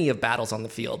lost plenty of battles on the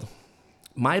field.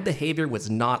 My behavior was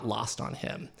not lost on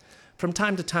him. From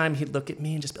time to time, he'd look at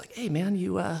me and just be like, "Hey, man,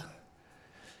 you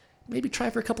maybe try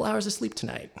for a couple hours of sleep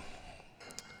tonight."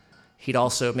 He'd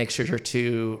also make sure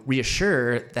to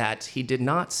reassure that he did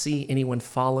not see anyone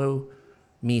follow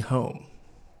me home.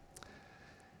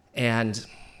 And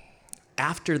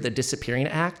after the disappearing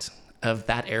act of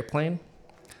that airplane,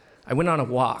 I went on a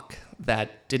walk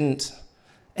that didn't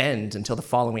end until the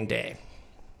following day.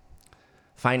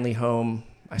 Finally home,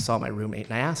 I saw my roommate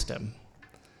and I asked him,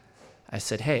 I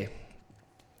said, "Hey,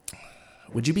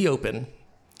 would you be open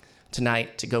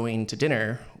tonight to going to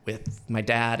dinner with my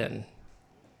dad and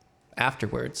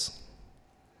afterwards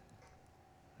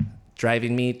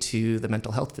driving me to the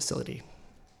mental health facility?"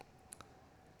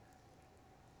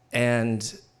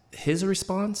 And his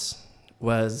response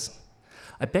was,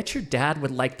 "I bet your dad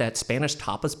would like that Spanish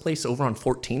tapas place over on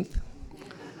 14th.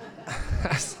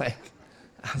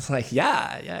 I was like,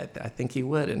 yeah, I think he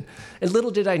would. And little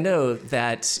did I know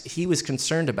that he was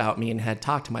concerned about me and had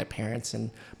talked to my parents, and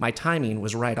my timing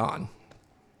was right on.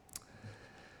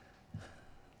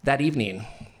 That evening,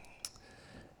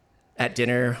 at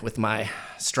dinner with my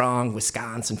strong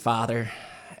Wisconsin father,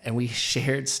 and we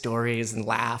shared stories and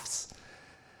laughs.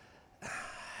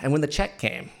 And when the check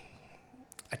came,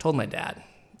 I told my dad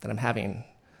that I'm having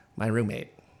my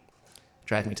roommate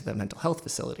drive me to the mental health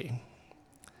facility.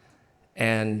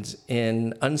 And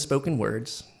in unspoken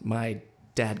words, my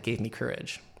dad gave me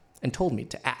courage and told me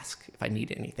to ask if I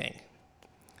needed anything.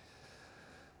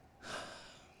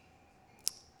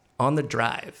 On the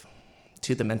drive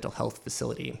to the mental health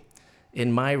facility,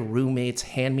 in my roommate's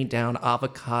hand-me-down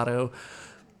avocado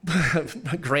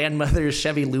grandmother's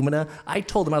Chevy Lumina, I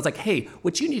told him, I was like, "Hey,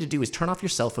 what you need to do is turn off your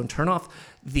cell phone, turn off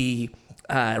the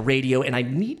radio, and I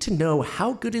need to know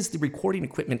how good is the recording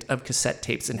equipment of cassette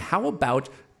tapes, and how about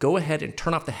go ahead and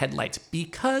turn off the headlights,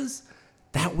 because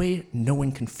that way no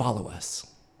one can follow us."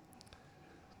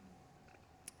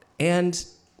 And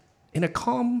in a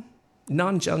calm,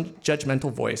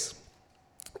 non-judgmental voice,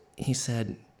 he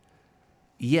said,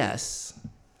 "Yes,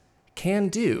 can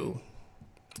do,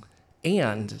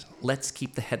 and let's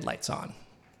keep the headlights on."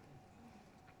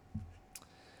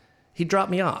 He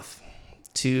dropped me off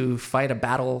to fight a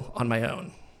battle on my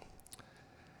own.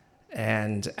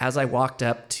 And as I walked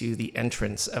up to the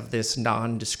entrance of this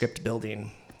nondescript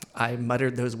building, I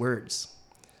muttered those words.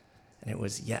 And it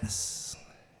was, "Yes,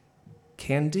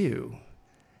 can do,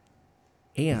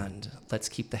 and let's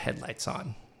keep the headlights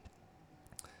on."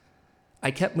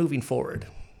 I kept moving forward.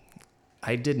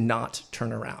 I did not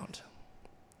turn around.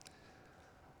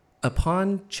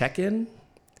 Upon check-in,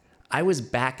 I was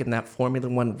back in that Formula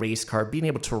One race car, being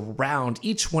able to round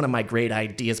each one of my great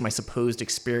ideas, my supposed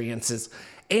experiences,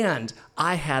 and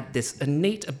I had this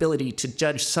innate ability to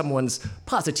judge someone's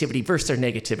positivity versus their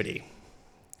negativity.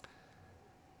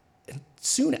 And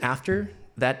soon after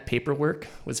that paperwork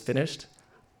was finished,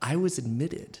 I was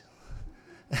admitted.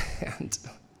 And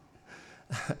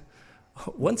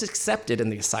once accepted in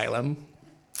the asylum,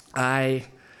 I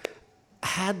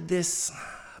had this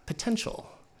potential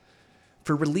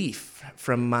for relief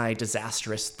from my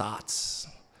disastrous thoughts.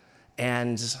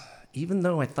 And even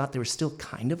though I thought they were still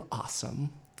kind of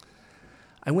awesome,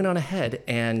 I went on ahead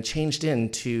and changed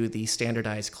into the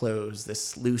standardized clothes,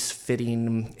 this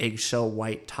loose-fitting eggshell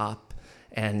white top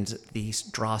and these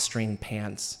drawstring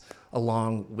pants,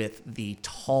 along with the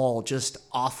tall, just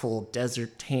awful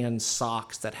desert tan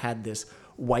socks that had this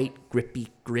white grippy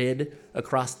grid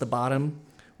across the bottom,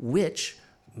 which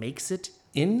makes it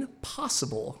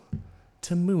impossible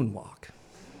to moonwalk.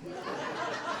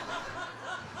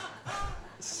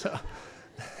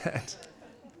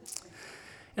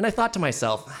 And I thought to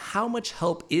myself, how much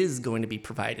help is going to be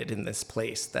provided in this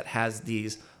place that has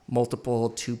these multiple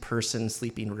two-person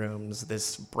sleeping rooms,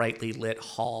 this brightly lit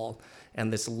hall,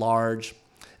 and this large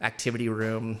activity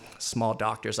room, small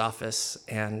doctor's office,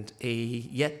 and a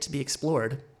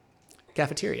yet-to-be-explored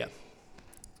cafeteria.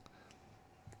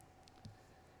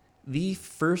 The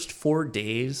first 4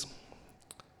 days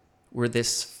were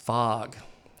this fog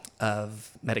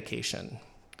of medication,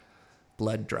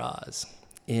 blood draws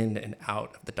in and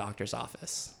out of the doctor's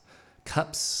office,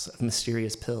 cups of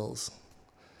mysterious pills,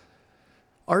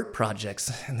 art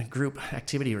projects in the group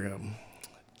activity room,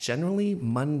 generally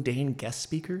mundane guest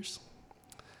speakers,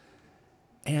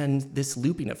 and this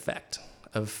looping effect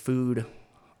of food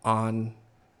on,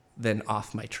 then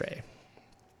off my tray.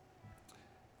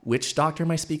 Which doctor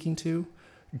am I speaking to?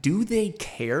 Do they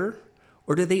care?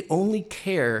 Or do they only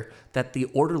care that the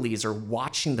orderlies are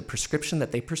watching the prescription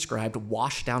that they prescribed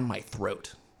wash down my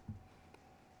throat?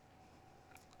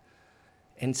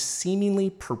 And seemingly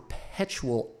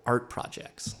perpetual art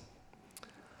projects.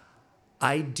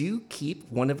 I do keep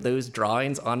one of those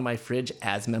drawings on my fridge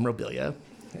as memorabilia.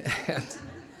 And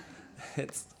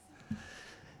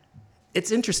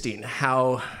it's interesting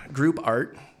how group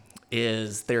art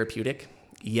is therapeutic,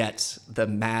 yet the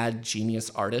mad genius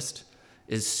artist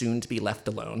is soon to be left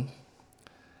alone.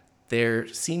 There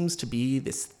seems to be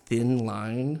this thin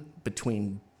line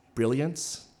between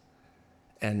brilliance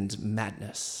and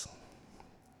madness.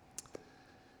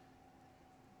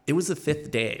 It was the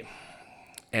 5th day,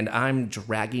 and I'm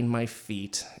dragging my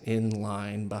feet in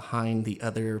line behind the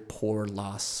other poor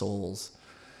lost souls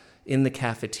in the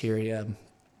cafeteria.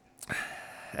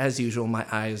 As usual, my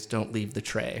eyes don't leave the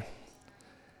tray.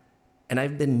 And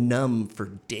I've been numb for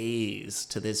days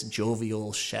to this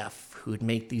jovial chef who would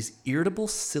make these irritable,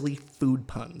 silly food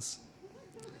puns.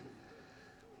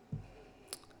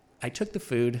 I took the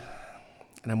food,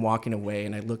 and I'm walking away,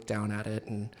 and I look down at it,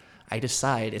 and I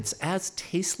decide it's as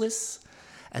tasteless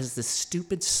as the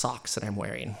stupid socks that I'm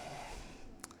wearing.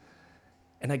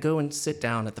 And I go and sit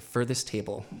down at the furthest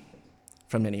table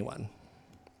from anyone.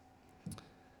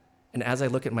 And as I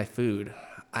look at my food,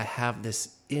 I have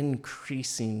this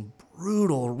increasing,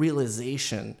 brutal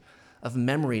realization of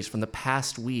memories from the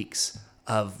past weeks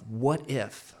of what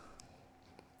if?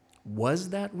 Was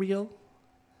that real?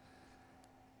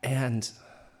 And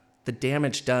the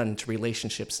damage done to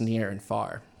relationships near and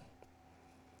far.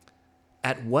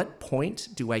 At what point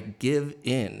do I give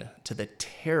in to the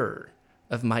terror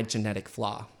of my genetic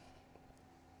flaw?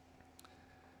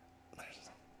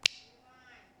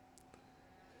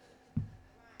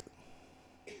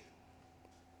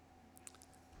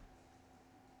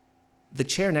 The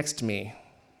chair next to me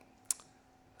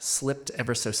slipped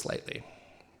ever so slightly,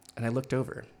 and I looked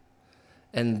over.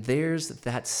 And there's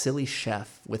that silly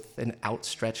chef with an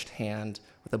outstretched hand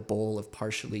with a bowl of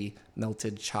partially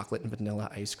melted chocolate and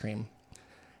vanilla ice cream.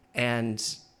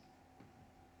 And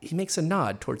he makes a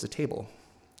nod towards the table.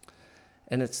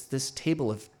 And it's this table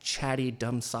of chatty,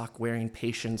 dumb sock-wearing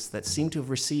patients that seem to have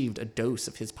received a dose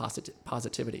of his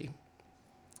positivity.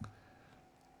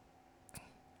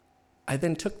 I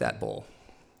then took that bowl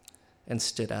and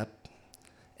stood up,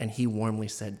 and he warmly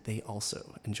said they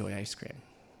also enjoy ice cream.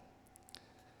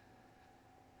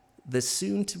 The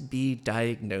soon-to-be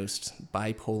diagnosed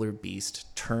bipolar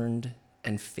beast turned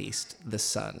and faced the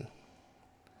sun.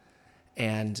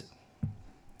 And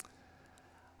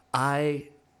I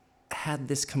had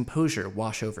this composure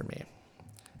wash over me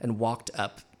and walked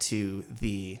up to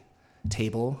the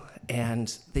table,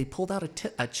 and they pulled out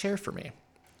a chair for me.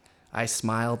 I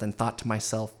smiled and thought to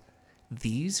myself,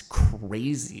 these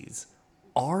crazies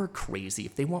are crazy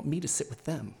if they want me to sit with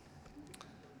them.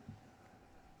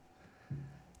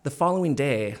 The following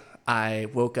day, I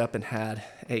woke up and had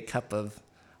a cup of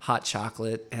hot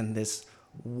chocolate, and this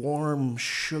warm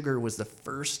sugar was the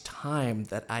first time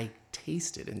that I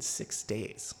tasted in 6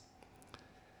 days.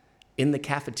 in the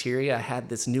cafeteria, I had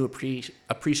this new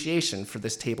appreciation for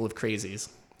this table of crazies.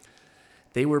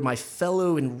 They were my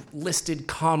fellow enlisted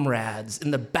comrades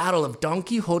in the battle of Don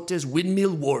Quixote's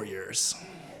windmill warriors.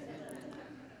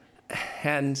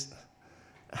 And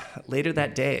later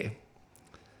that day,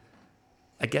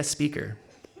 a guest speaker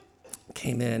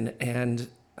came in, and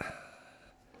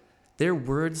their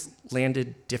words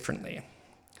landed differently.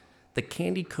 The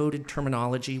candy-coated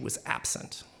terminology was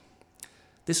absent.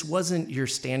 This wasn't your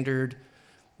standard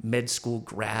med school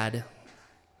grad.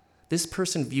 This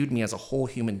person viewed me as a whole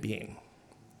human being.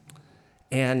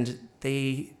 And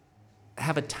they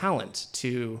have a talent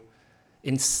to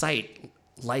incite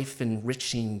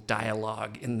life-enriching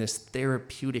dialogue in this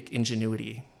therapeutic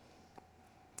ingenuity.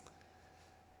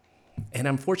 And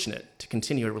I'm fortunate to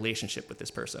continue a relationship with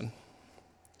this person.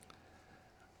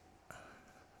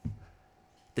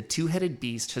 The two-headed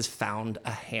beast has found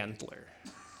a handler,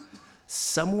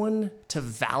 someone to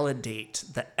validate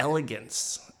the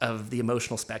elegance of the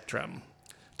emotional spectrum,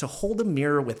 to hold a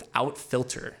mirror without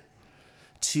filter,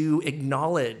 to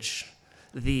acknowledge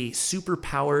the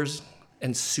superpowers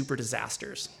and super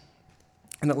disasters,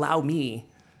 and allow me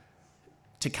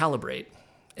to calibrate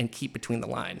and keep between the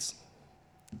lines.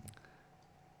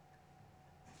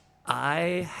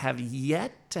 I have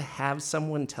yet to have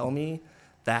someone tell me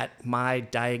that my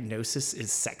diagnosis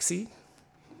is sexy.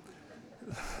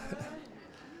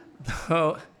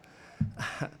 Though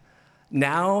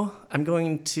now I'm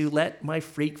going to let my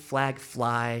freak flag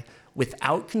fly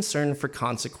without concern for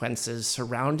consequences,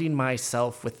 surrounding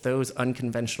myself with those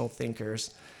unconventional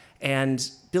thinkers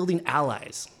and building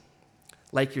allies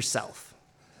like yourself,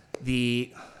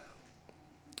 the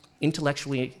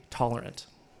intellectually tolerant.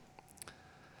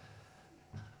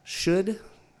 Should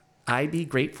I be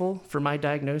grateful for my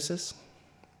diagnosis?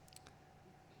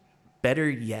 Better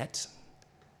yet,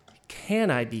 can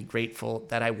I be grateful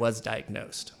that I was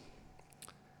diagnosed?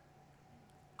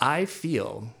 I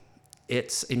feel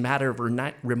it's a matter of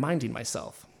reminding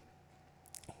myself,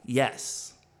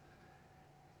 yes,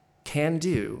 can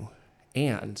do,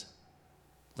 and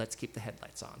let's keep the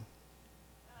headlights on.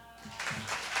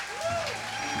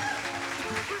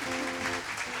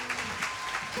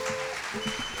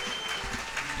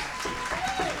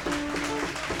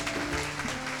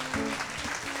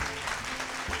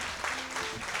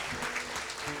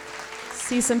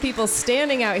 See some people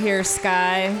standing out here,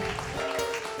 Sky.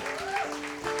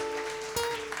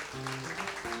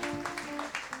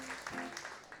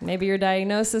 Maybe your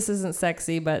diagnosis isn't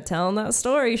sexy, but telling that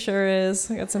story sure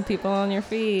is. I got some people on your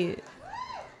feet.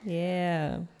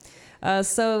 Yeah.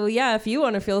 So if you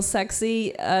want to feel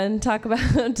sexy and talk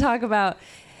about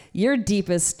your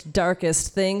deepest,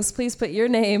 darkest things, please put your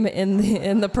name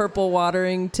in the purple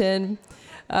watering tin.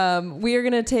 We are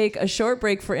going to take a short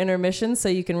break for intermission so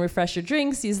you can refresh your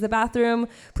drinks, use the bathroom.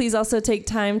 Please also take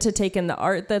time to take in the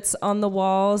art that's on the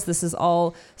walls. This is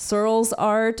all Searle's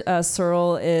art.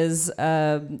 Searle is,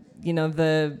 I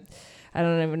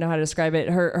don't even know how to describe it.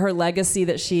 Her legacy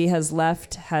that she has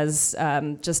left has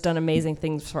just done amazing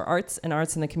things for arts in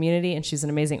the community, and she's an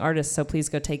amazing artist. So please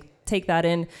go take that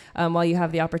in while you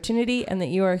have the opportunity, and that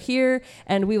you are here,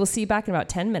 and we will see you back in about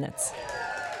 10 minutes.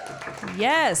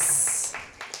 Yes.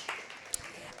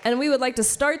 And we would like to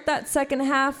start that second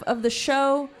half of the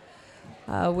show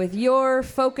with your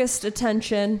focused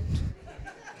attention.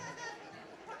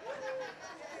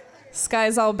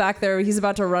 Sky's all back there. He's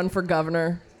about to run for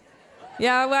governor.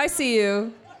 Yeah, well, I see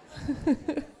you.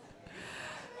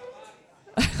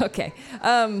 Okay.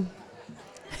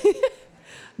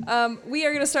 We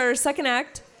are going to start our second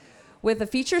act with a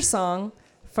feature song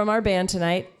from our band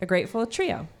tonight, A Grateful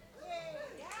Trio.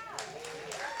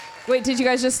 Wait, did you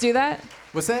guys just do that?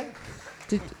 What's that?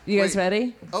 You guys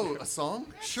ready? Oh, a song?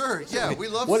 Sure, yeah, we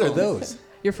love What songs. are those?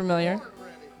 You're familiar?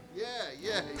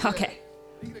 Yeah. Okay.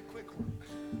 Make it a quick one.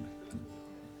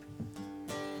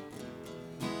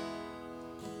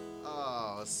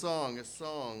 Oh, a song.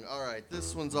 All right,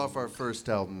 this one's off our first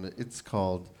album. It's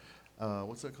called,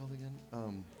 what's that called again?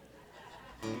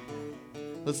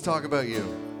 Let's Talk About You.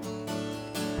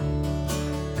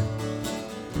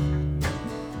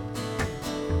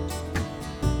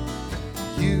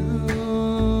 You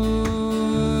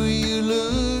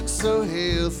look so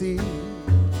healthy,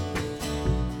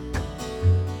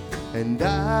 and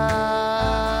I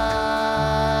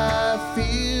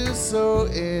feel so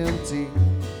empty.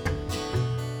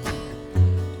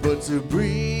 But to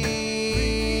bring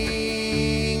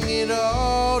it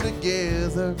all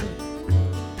together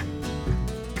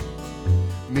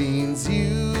means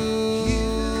you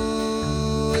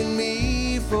and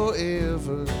me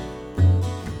forever.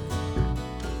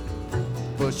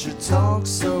 But you talk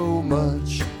so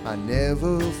much, I I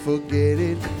never forget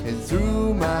it. And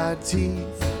through my teeth,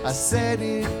 I said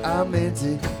it, I meant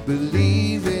it.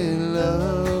 Believe in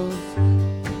love.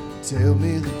 Tell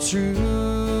me the truth.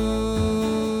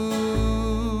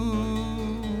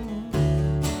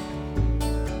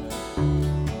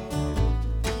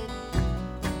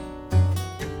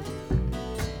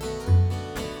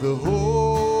 The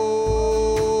hole,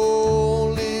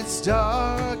 it's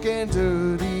dark and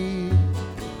dirty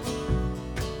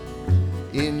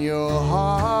in your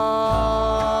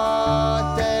heart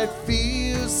that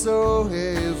feels so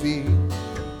heavy.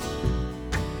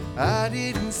 I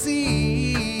didn't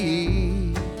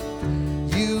see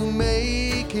you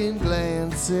making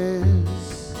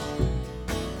glances,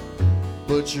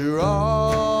 but you're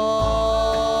always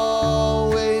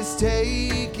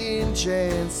taking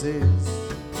chances.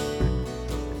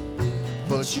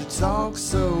 But you talk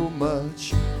so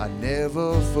much, I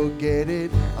never forget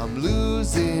it. I'm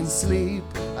losing sleep,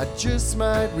 I just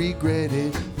might regret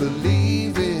it.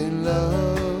 Believe in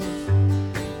love,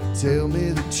 tell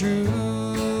me the truth.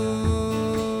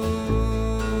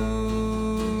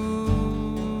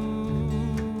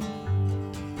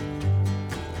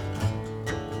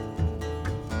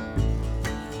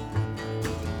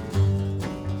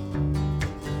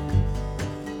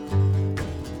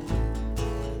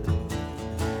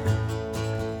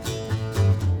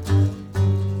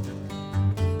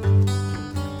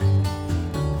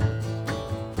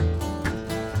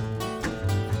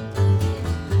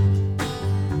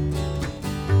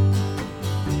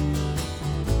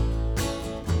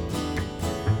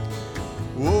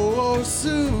 Oh,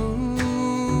 soon,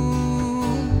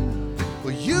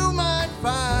 well, you might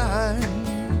find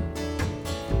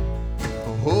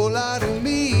a whole lot of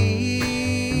me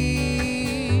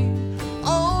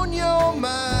on your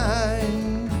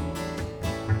mind.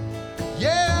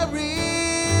 Yeah,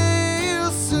 real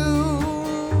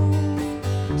soon,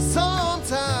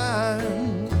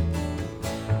 sometime,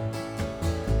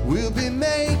 we'll be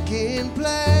making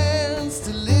plans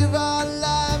to live our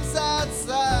lives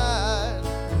outside.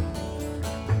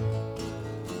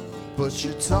 But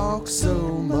you talk so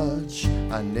much,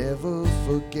 I never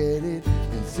forget it.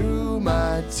 And through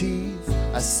my teeth,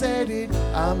 I said it,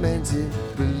 I meant it.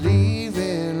 Believe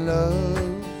in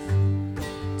love,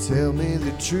 tell me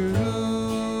the truth.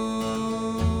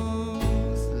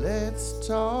 Let's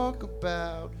talk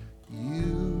about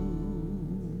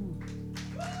you.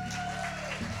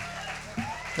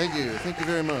 Thank you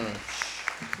very much.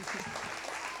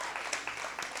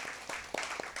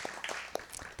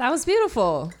 That was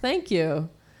beautiful. Thank you.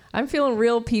 I'm feeling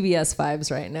real PBS vibes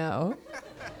right now.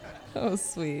 That was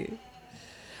sweet.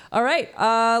 All right,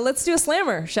 let's do a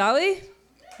slammer, shall we?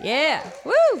 Yeah.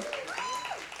 Woo!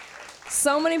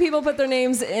 So many people put their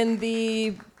names in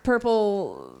the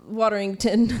purple watering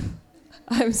tin.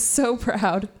 I'm so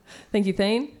proud. Thank you,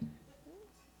 Thane.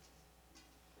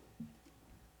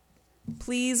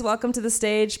 Please welcome to the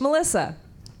stage, Melissa.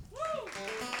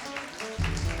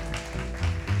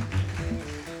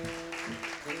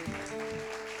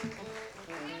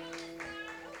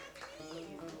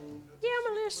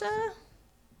 Melissa.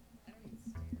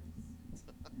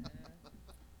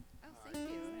 Oh, thank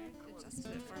you. You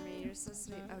adjusted it for me. You're so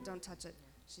sweet. Oh, don't touch it.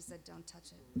 She said, don't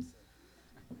touch it.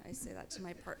 I say that to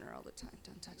my partner all the time.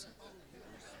 Don't touch it.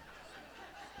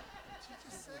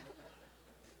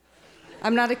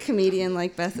 I'm not a comedian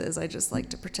like Beth is. I just like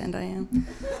to pretend I am.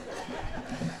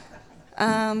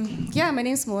 Yeah, my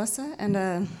name's Melissa,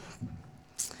 and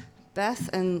Beth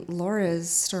and Laura's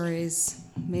stories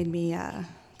made me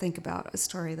think about a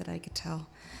story that I could tell.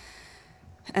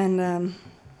 And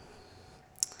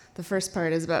the first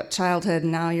part is about childhood.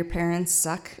 Now your parents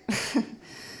suck,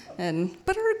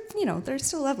 but they're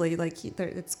still lovely. Like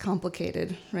it's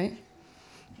complicated, right?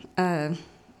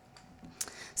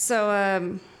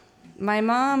 So my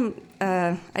mom,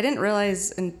 I didn't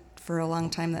realize for a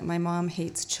long time that my mom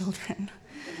hates children.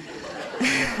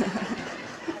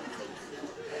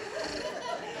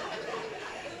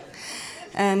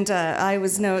 And I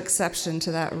was no exception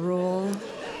to that rule.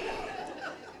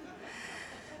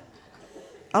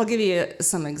 I'll give you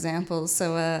some examples.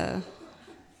 So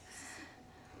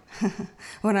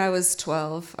when I was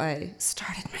 12, I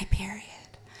started my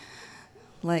period,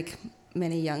 like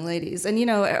many young ladies. And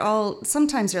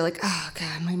sometimes you're like, oh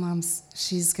God, my mom's,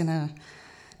 she's gonna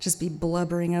just be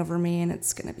blubbering over me and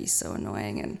it's gonna be so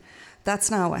annoying. And that's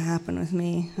not what happened with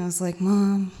me. I was like,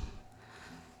 Mom,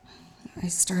 I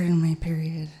started my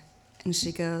period. And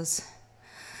she goes,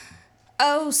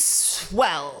 oh,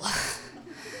 swell.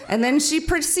 And then she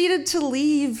proceeded to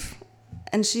leave,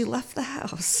 and she left the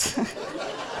house.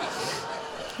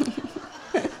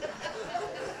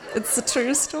 It's It's a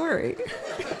true story.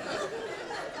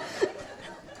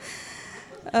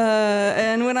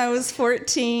 And when I was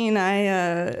 14,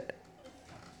 I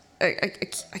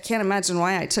can't imagine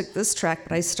why I took this track,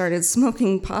 but I started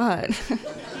smoking pot.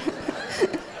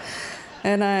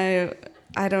 And I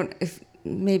don't, if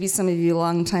maybe some of you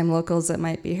longtime locals that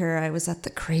might be here, I was at the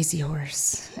Crazy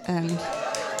Horse. And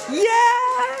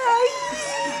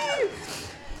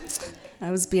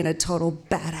I was being a total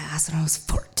badass when I was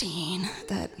 14,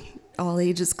 that all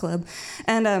ages club.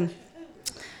 And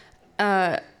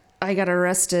I got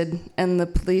arrested, and the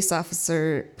police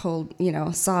officer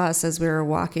saw us as we were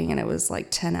walking, and it was like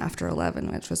 10 after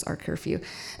 11, which was our curfew.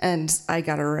 And I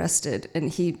got arrested,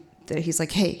 and he's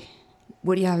like, "Hey,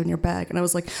 what do you have in your bag?" And I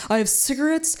was like, "I have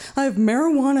cigarettes, I have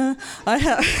marijuana, I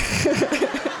have..."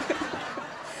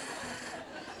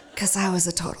 Because I was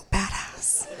a total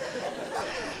badass.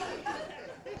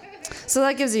 So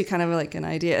that gives you kind of like an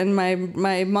idea. And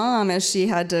my mom, as she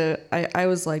had to, I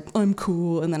was like, "I'm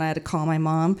cool," and then I had to call my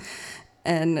mom,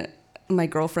 and my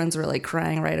girlfriends were like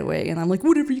crying right away, and I'm like,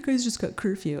 "Whatever, you guys just got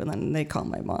curfew." And then they call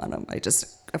my mom, and I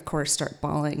just, of course, start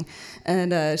bawling.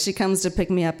 And she comes to pick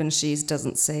me up, and she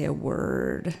doesn't say a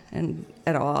word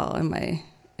at all. And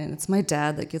it's my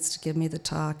dad that gets to give me the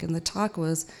talk, and the talk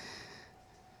was,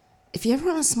 "If you ever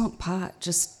want to smoke pot,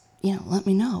 just let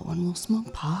me know, and we'll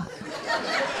smoke pot."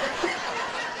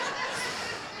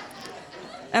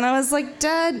 And I was like,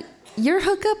 "Dad, your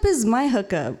hookup is my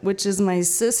hookup, which is my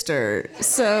sister.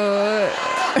 So..."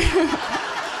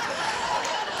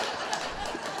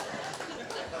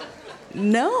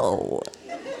 No.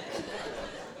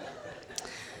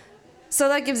 So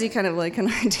that gives you kind of like an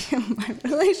idea of my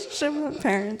relationship with my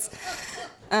parents.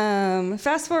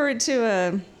 Fast forward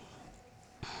to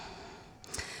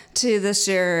this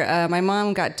year, my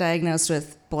mom got diagnosed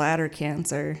with bladder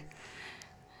cancer.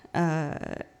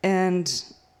 And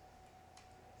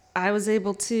I was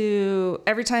able to,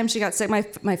 every time she got sick,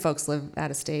 my folks live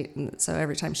out of state, and so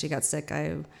every time she got sick,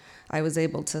 I was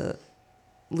able to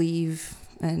leave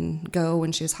and go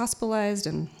when she was hospitalized,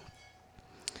 and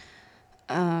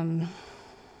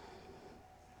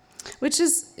which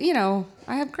is,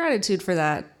 I have gratitude for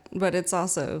that, but it's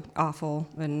also awful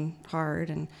and hard,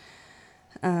 and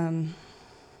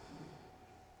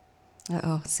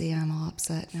see, I'm all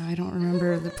upset now. I don't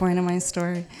remember the point of my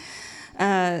story.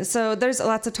 So there's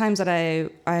lots of times that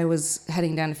I was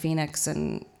heading down to Phoenix,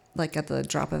 and like at the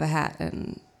drop of a hat,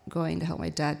 and going to help my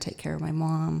dad take care of my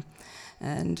mom,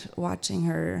 and watching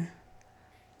her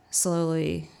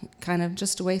slowly kind of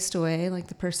just waste away, like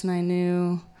the person I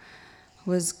knew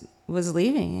was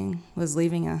leaving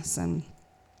us. And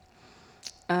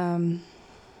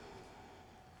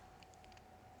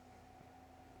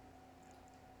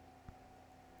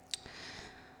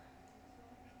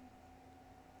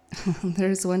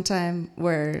there's one time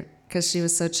where, because she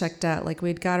was so checked out, like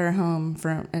we'd got her home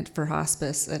for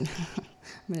hospice, and I'm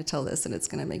going to tell this, and it's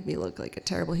going to make me look like a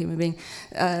terrible human being.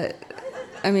 I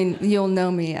mean, you'll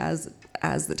know me as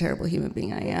the terrible human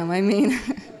being I am. I mean,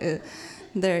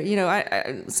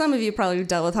 some of you probably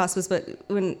dealt with hospice, but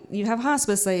when you have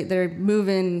hospice, they're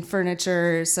moving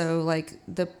furniture, so like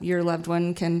your loved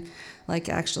one can like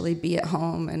actually be at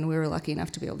home, and we were lucky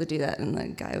enough to be able to do that. And the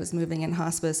guy was moving in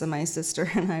hospice, and my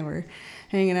sister and I were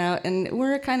hanging out, and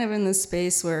we're kind of in this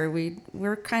space where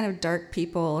we're kind of dark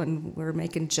people, and we're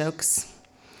making jokes.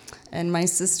 And my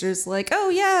sister's like, "Oh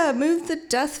yeah, move the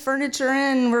death furniture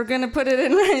in. We're gonna put it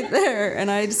in right there." And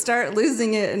I start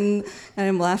losing it, and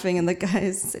I'm laughing, and the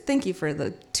guys, thank you for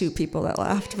the 2 people that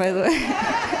laughed, by the way.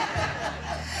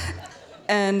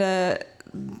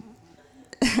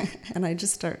 And I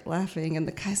just start laughing, and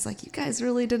the guy's like, "You guys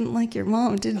really didn't like your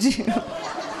mom, did you?"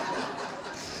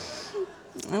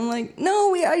 I'm like,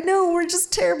 "No, I know, we're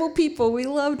just terrible people. We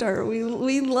loved her. We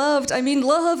love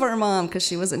our mom," because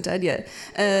she wasn't dead yet.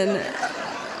 And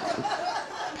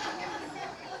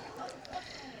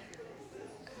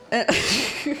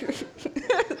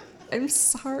I'm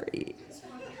sorry.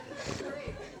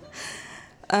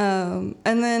 And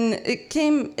then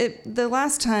the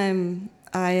last time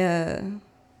I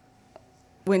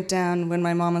went down when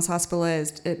my mom was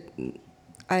hospitalized,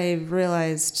 I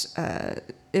realized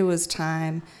it was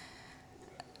time,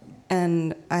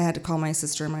 and I had to call my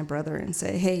sister and my brother and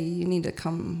say, "Hey, you need to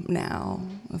come now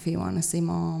if you want to see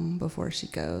Mom before she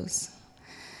goes."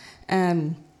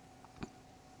 And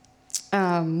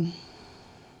oh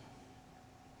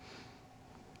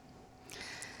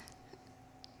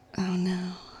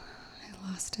no, I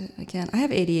lost it again. I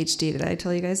have ADHD. Did I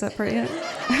tell you guys that part yet?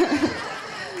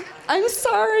 I'm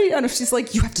sorry. And she's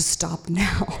like, "You have to stop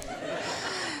now."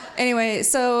 Anyway,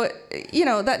 so, you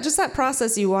know, that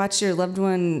process, you watch your loved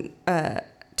one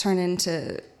turn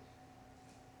into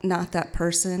not that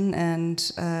person.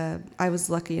 And I was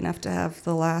lucky enough to have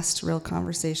the last real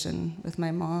conversation with my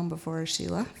mom before she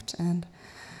left. And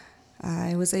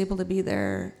I was able to be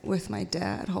there with my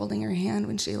dad, holding her hand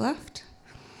when she left.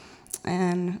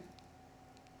 And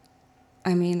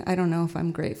I mean, I don't know if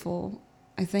I'm grateful.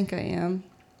 I think I am.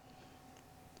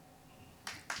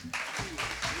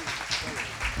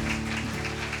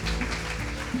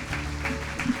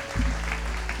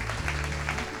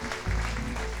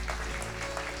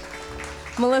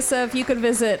 Melissa, if you could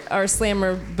visit our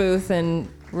Slammer booth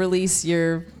and release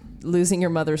your losing your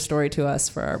mother story to us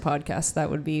for our podcast, that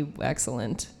would be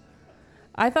excellent.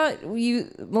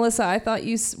 Melissa,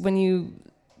 when you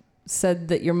said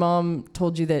that your mom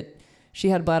told you that she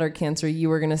had bladder cancer, you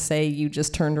were going to say you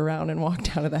just turned around and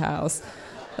walked out of the house.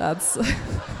 That's...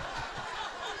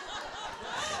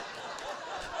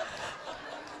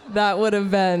 That would have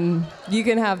been... You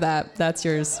can have that. That's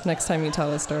yours next time you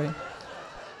tell a story.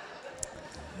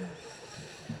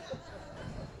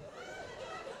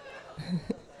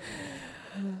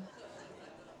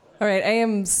 All right, I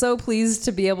am so pleased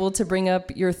to be able to bring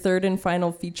up your third and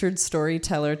final featured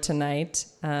storyteller tonight.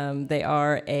 They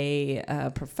are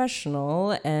a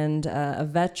professional and a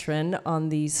veteran on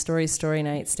the Story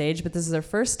Night stage, but this is their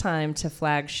first time to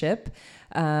Flagship,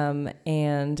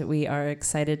 and we are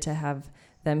excited to have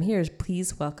them here.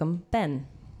 Please welcome Ben.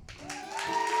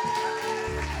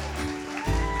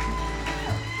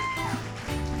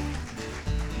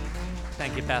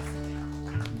 Thank you, Beth.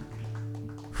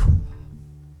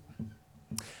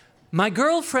 My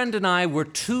girlfriend and I were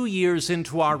 2 years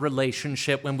into our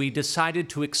relationship when we decided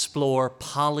to explore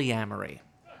polyamory.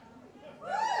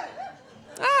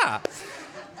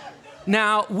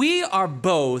 Now, we are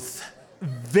both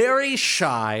very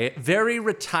shy, very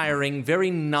retiring, very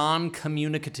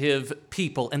non-communicative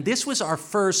people, and this was our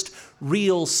first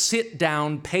real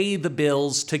sit-down, pay the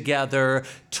bills together,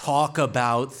 talk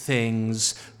about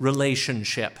things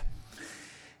relationship.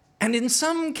 And in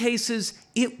some cases,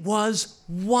 it was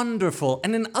wonderful.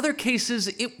 And in other cases,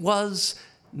 it was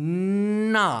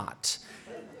not,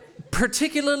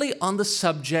 particularly on the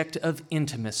subject of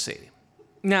intimacy.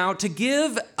 Now, to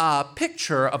give a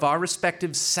picture of our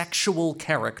respective sexual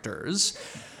characters,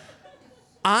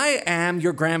 I am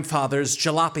your grandfather's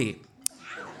jalopy.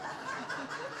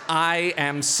 I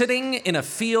am sitting in a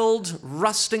field,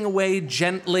 rusting away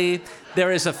gently.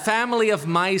 There is a family of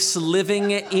mice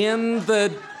living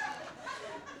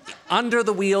under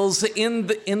the wheels, in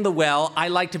the well. I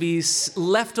like to be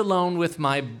left alone with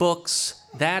my books.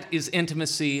 That is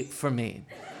intimacy for me.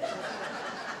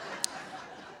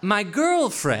 My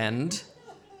girlfriend,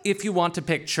 if you want to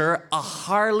picture, a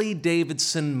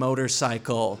Harley-Davidson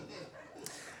motorcycle,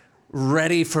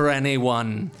 ready for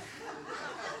anyone,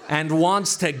 and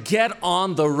wants to get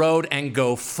on the road and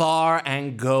go far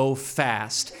and go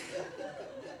fast.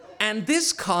 And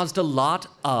this caused a lot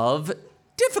of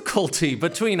difficulty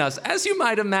between us, as you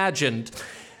might imagine.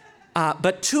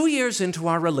 But 2 years into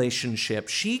our relationship,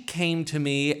 she came to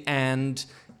me and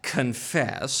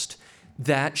confessed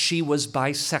that she was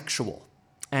bisexual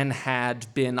and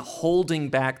had been holding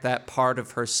back that part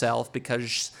of herself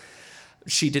because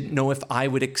she didn't know if I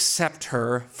would accept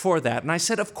her for that. And I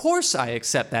said, of course I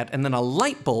accept that. And then a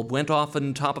light bulb went off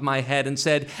on top of my head and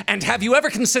said, and have you ever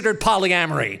considered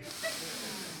polyamory?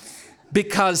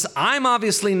 Because I'm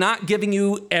obviously not giving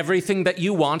you everything that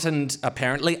you want, and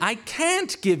apparently I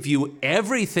can't give you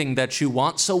everything that you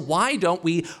want, so why don't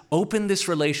we open this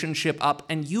relationship up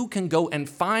and you can go and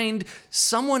find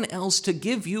someone else to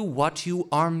give you what you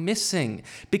are missing?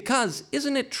 Because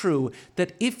isn't it true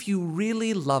that if you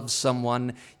really love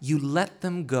someone, you let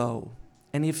them go,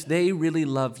 and if they really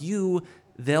love you,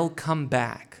 they'll come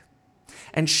back?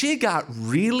 And she got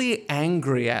really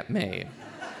angry at me.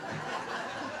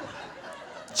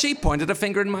 She pointed a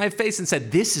finger in my face and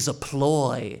said, this is a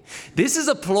ploy. This is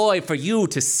a ploy for you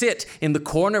to sit in the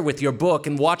corner with your book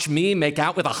and watch me make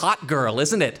out with a hot girl,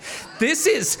 isn't it? This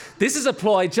is a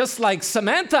ploy just like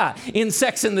Samantha in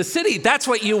Sex and the City. That's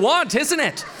what you want, isn't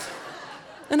it?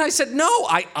 And I said, no,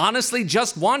 I honestly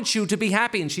just want you to be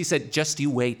happy. And she said, just you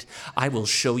wait. I will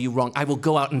show you wrong. I will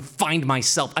go out and find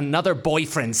myself another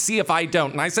boyfriend. See if I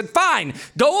don't. And I said, fine,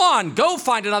 go on. Go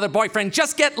find another boyfriend.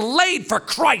 Just get laid for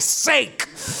Christ's sake.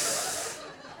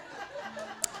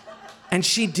 And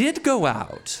she did go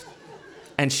out.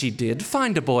 And she did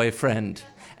find a boyfriend.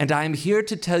 And I'm here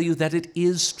to tell you that it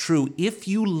is true. If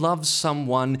you love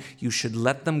someone, you should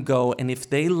let them go. And if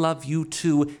they love you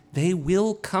too, they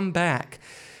will come back.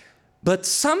 But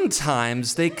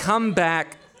sometimes they come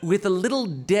back with a little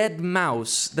dead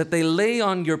mouse that they lay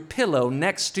on your pillow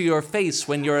next to your face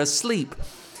when you're asleep.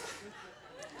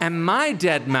 And my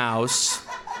dead mouse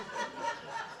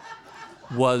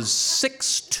was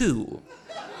 6'2",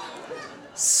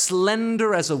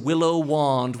 slender as a willow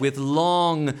wand with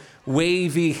long,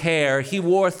 wavy hair. He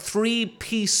wore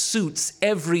 3-piece suits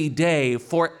every day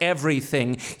for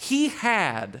everything. He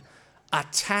had a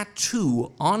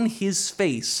tattoo on his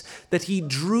face that he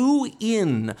drew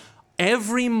in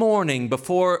every morning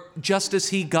before, just as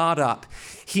he got up.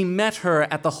 He met her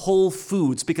at the Whole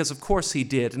Foods, because of course he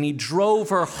did, and he drove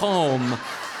her home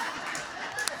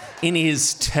in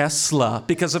his Tesla,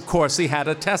 because of course he had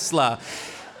a Tesla.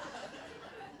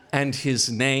 And his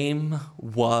name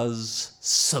was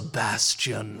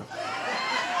Sebastian.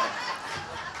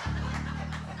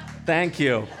 Thank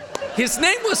you. His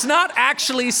name was not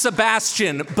actually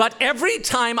Sebastian, but every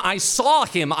time I saw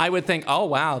him, I would think, oh,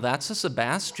 wow, that's a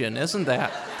Sebastian, isn't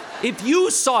that? If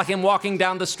you saw him walking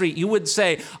down the street, you would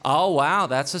say, oh, wow,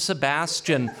 that's a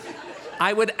Sebastian.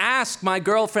 I would ask my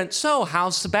girlfriend, so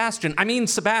how's Sebastian? I mean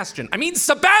Sebastian.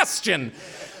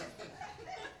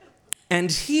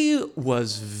 And he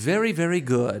was very, very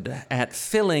good at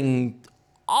filling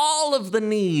all of the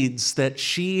needs that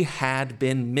she had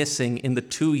been missing in the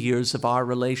 2 years of our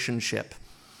relationship.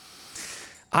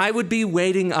 I would be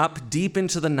waiting up deep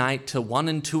into the night to 1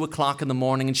 and 2 o'clock in the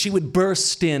morning, and she would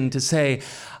burst in to say,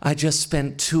 I just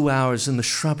spent 2 hours in the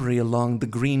shrubbery along the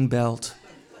green belt.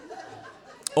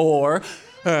 Or,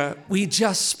 we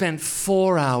just spent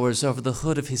 4 hours over the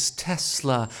hood of his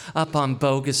Tesla up on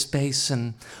Bogus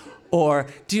Basin. Or,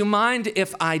 do you mind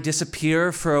if I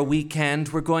disappear for a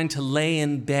weekend? We're going to lay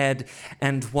in bed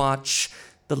and watch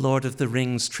the Lord of the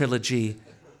Rings trilogy,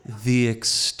 the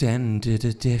extended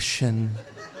edition.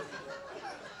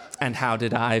 And how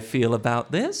did I feel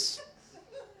about this?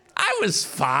 I was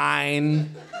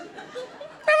fine.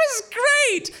 It was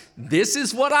great. This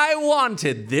is what I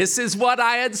wanted. This is what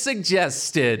I had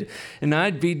suggested. And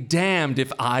I'd be damned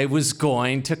if I was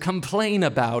going to complain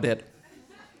about it.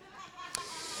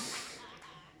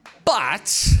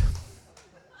 But,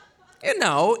 you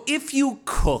know, if you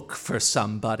cook for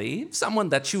somebody, someone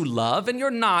that you love, and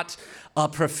you're not a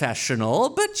professional,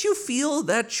 but you feel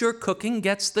that your cooking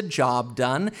gets the job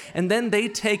done, and then they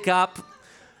take up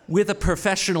with a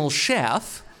professional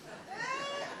chef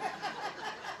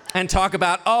and talk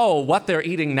about, oh, what they're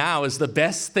eating now is the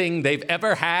best thing they've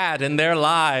ever had in their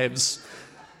lives.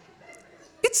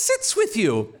 It sits with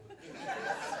you.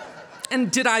 And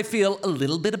did I feel a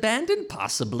little bit abandoned?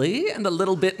 Possibly. And a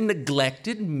little bit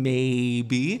neglected?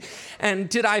 Maybe. And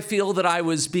did I feel that I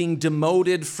was being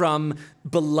demoted from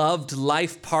beloved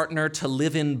life partner to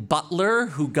live-in butler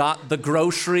who got the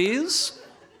groceries?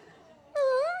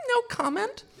 No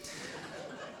comment.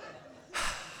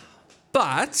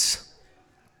 But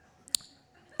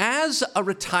as a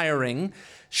retiring,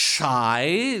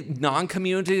 shy,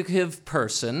 non-communicative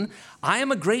person, I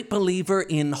am a great believer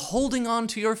in holding on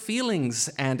to your feelings,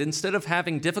 and instead of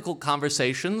having difficult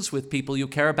conversations with people you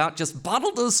care about, just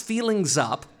bottle those feelings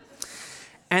up.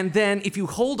 And then if you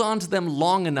hold on to them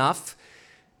long enough,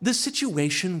 the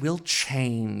situation will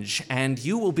change, and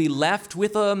you will be left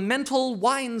with a mental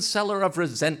wine cellar of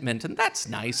resentment, and that's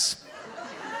nice.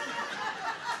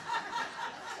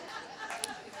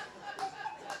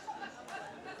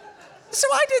 So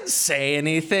I didn't say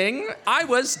anything. I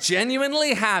was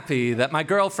genuinely happy that my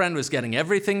girlfriend was getting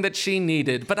everything that she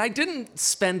needed, but I didn't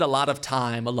spend a lot of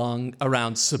time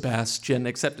around Sebastian,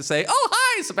 except to say, oh,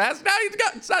 hi, Sebastian.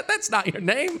 That's not your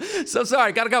name. So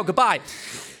sorry, gotta go, goodbye.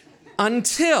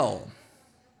 Until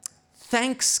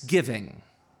Thanksgiving,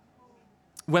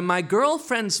 when my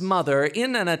girlfriend's mother,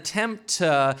 in an attempt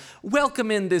to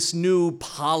welcome in this new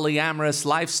polyamorous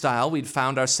lifestyle we'd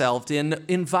found ourselves in,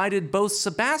 invited both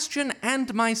Sebastian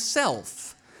and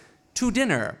myself to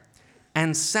dinner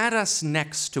and sat us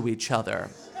next to each other.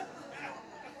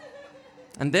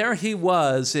 And there he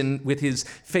was with his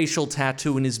facial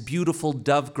tattoo and his beautiful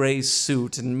dove gray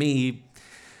suit, and me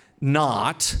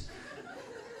not.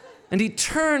 And he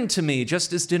turned to me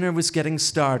just as dinner was getting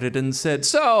started and said,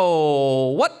 so,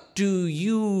 what do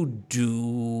you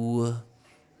do?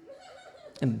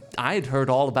 And I'd heard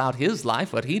all about his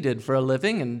life, what he did for a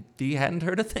living, and he hadn't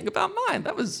heard a thing about mine.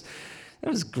 That was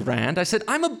grand. I said,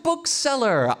 I'm a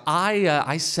bookseller.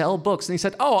 I sell books. And he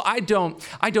said, oh, I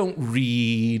don't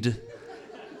read.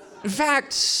 In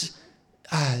fact,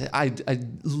 I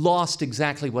lost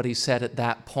exactly what he said at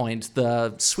that point.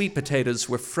 The sweet potatoes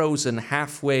were frozen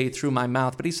halfway through my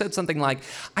mouth, but he said something like,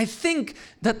 I think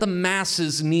that the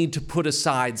masses need to put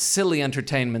aside silly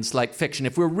entertainments like fiction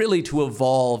if we're really to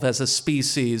evolve as a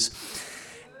species.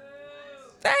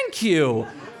 Thank you.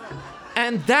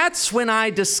 And that's when I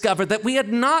discovered that we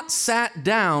had not sat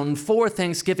down for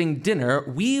Thanksgiving dinner.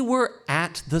 We were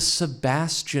at the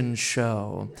Sebastian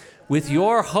Show with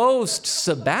your host,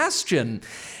 Sebastian.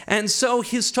 And so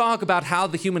his talk about how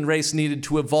the human race needed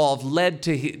to evolve led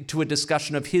to a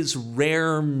discussion of his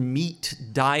rare meat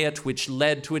diet, which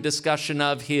led to a discussion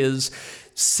of his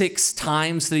 6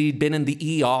 times that he'd been in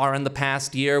the ER in the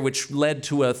past year, which led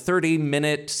to a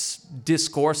 30-minute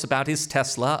discourse about his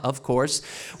Tesla, of course,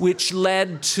 which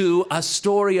led to a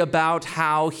story about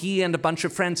how he and a bunch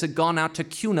of friends had gone out to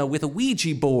Cuna with a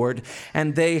Ouija board,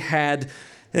 and they had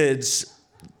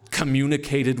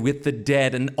communicated with the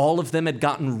dead, and all of them had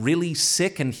gotten really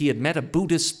sick, and he had met a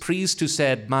Buddhist priest who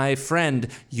said, "My friend,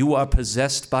 you are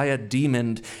possessed by a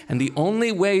demon, and the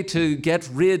only way to get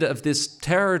rid of this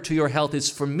terror to your health is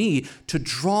for me to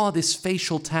draw this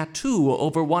facial tattoo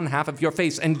over one half of your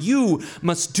face, and you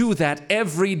must do that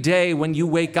every day when you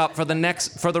wake up for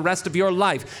the rest of your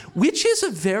life," which is a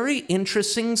very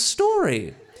interesting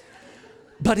story.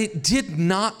 But it did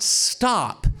not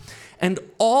stop. And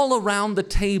all around the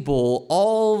table,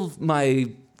 all my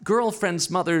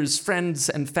girlfriend's mother's friends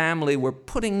and family were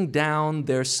putting down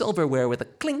their silverware with a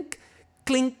clink,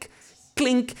 clink,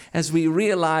 clink, as we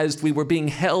realized we were being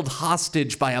held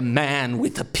hostage by a man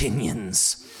with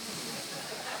opinions.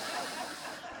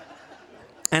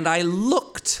 And I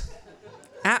looked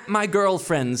at my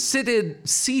girlfriend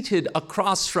seated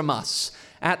across from us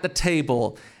at the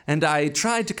table, and I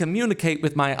tried to communicate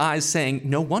with my eyes, saying,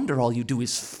 "No wonder all you do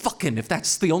is fuck him if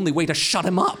that's the only way to shut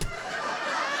him up."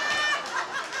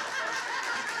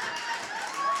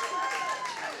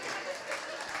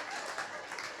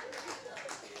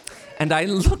 And I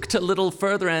looked a little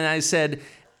further and I said,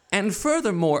 "And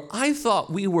furthermore, I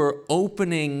thought we were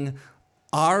opening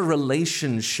our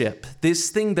relationship, this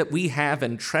thing that we have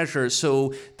and treasure,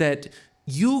 so that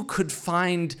you could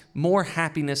find more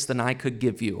happiness than I could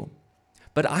give you.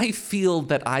 But I feel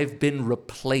that I've been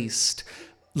replaced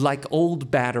like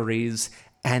old batteries,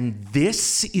 and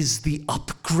this is the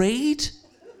upgrade?"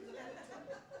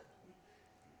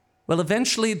 Well,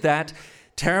 eventually that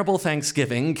terrible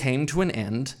Thanksgiving came to an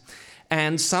end,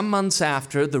 and some months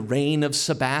after, the reign of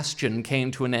Sebastian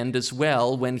came to an end as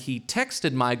well, when he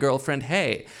texted my girlfriend,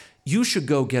 "Hey, you should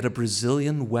go get a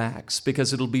Brazilian wax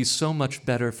because it'll be so much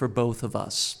better for both of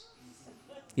us."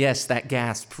 Yes, that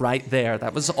gasp right there,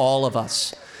 that was all of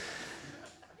us.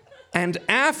 And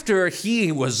after he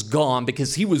was gone,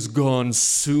 because he was gone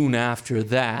soon after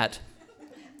that,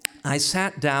 I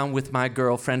sat down with my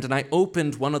girlfriend and I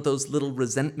opened one of those little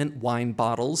resentment wine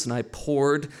bottles and I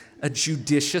poured a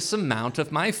judicious amount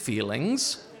of my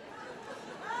feelings.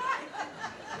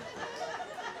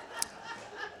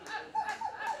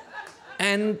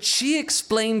 And she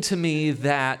explained to me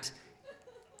that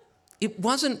it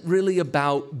wasn't really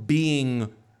about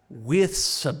being with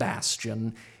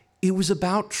Sebastian. It was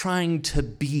about trying to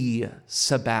be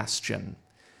Sebastian.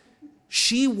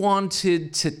 She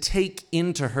wanted to take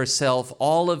into herself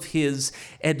all of his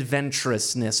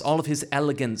adventurousness, all of his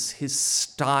elegance, his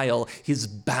style, his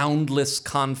boundless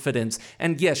confidence.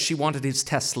 And yes, she wanted his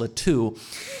Tesla too.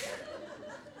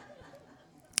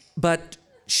 But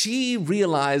she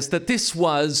realized that this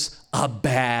was a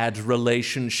bad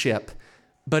relationship.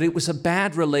 But it was a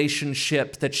bad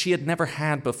relationship that she had never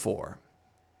had before.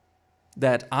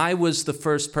 That I was the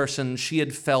first person she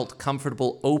had felt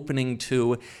comfortable opening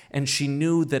to, and she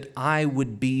knew that I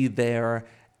would be there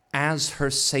as her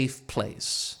safe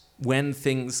place when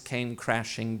things came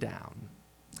crashing down.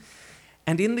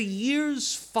 And in the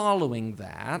years following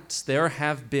that, there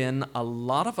have been a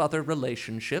lot of other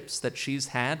relationships that she's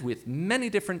had with many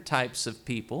different types of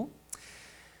people.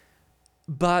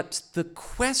 But the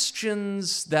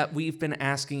questions that we've been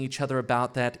asking each other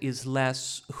about that is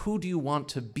less, who do you want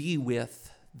to be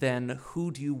with, than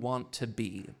who do you want to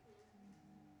be?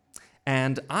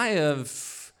 And I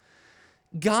have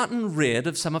gotten rid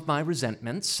of some of my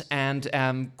resentments and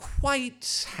am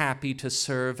quite happy to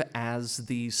serve as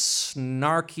the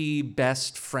snarky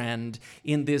best friend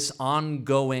in this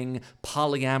ongoing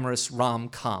polyamorous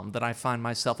rom-com that I find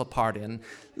myself a part in,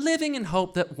 living in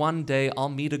hope that one day I'll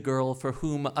meet a girl for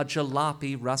whom a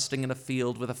jalopy rusting in a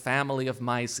field with a family of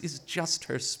mice is just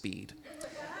her speed.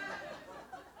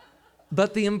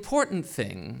 But the important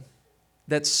thing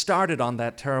that started on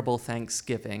that terrible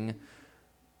Thanksgiving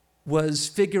was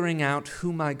figuring out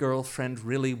who my girlfriend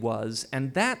really was,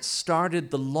 and that started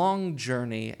the long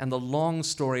journey and the long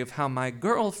story of how my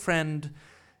girlfriend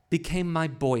became my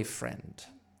boyfriend,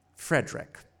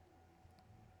 Frederick.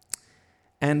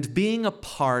 And being a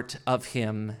part of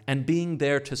him and being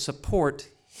there to support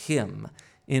him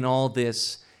in all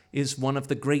this is one of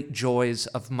the great joys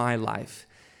of my life.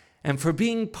 And for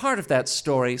being part of that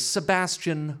story,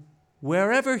 Sebastian,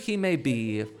 wherever he may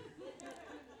be,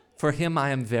 for him I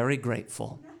am very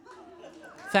grateful.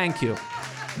 Thank you.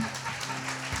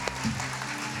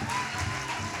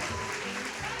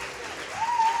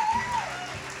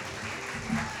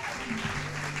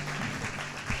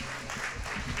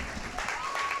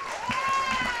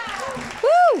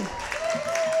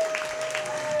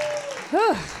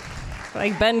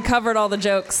 Like Ben covered all the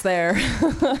jokes there.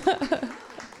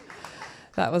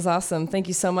 That was awesome. Thank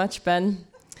you so much, Ben.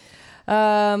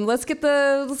 Let's get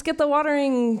the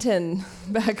watering tin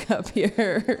back up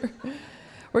here.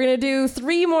 We're gonna do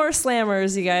 3 more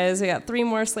slammers, you guys. We got 3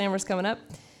 more slammers coming up.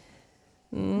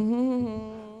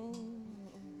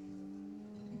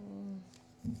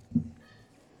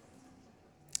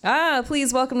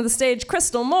 Please welcome to the stage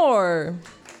Crystal Moore.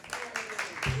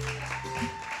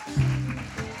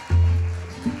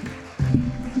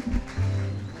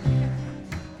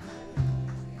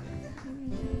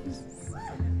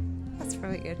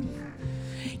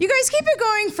 You guys keep it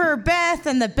going for Beth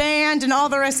and the band and all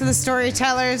the rest of the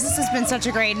storytellers. This has been such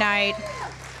a great night.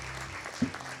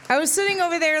 I was sitting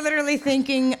over there literally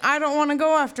thinking, I don't want to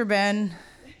go after Ben.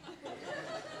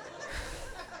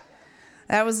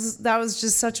 That was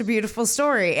just such a beautiful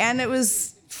story. And it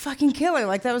was fucking killer.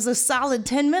 Like, that was a solid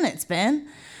 10 minutes, Ben.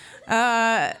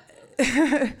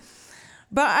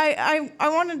 But I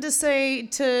wanted to say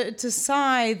to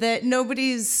Sai that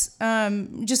nobody's,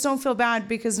 just don't feel bad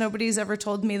because nobody's ever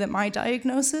told me that my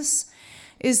diagnosis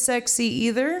is sexy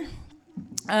either.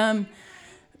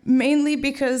 Mainly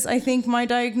because I think my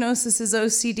diagnosis is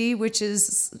OCD, which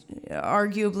is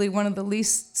arguably one of the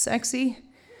least sexy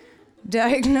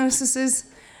diagnoses.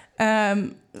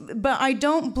 But I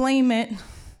don't blame it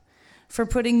for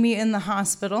putting me in the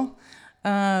hospital.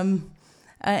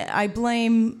 I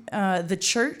blame the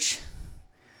church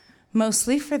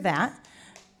mostly for that.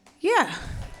 Yeah.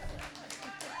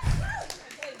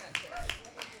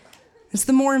 It's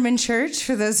the Mormon church,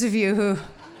 for those of you who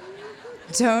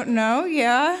don't know.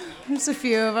 Yeah, there's a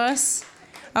few of us.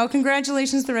 Oh,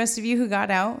 congratulations to the rest of you who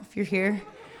got out, if you're here.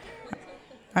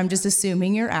 I'm just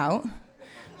assuming you're out.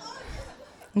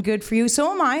 Good for you.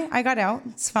 So am I. I got out.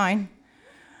 It's fine.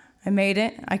 I made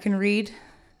it. I can read.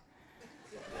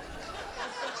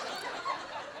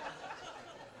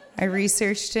 I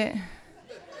researched it.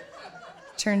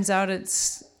 Turns out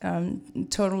it's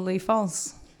totally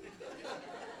false.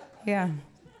 Yeah.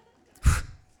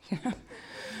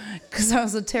 Because I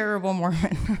was a terrible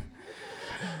Mormon.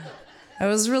 It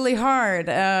was really hard.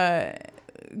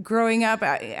 Growing up,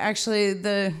 actually,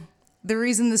 the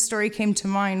reason this story came to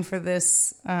mind for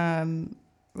this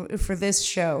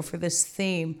show, for this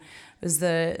theme, was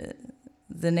the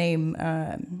name.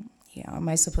 Am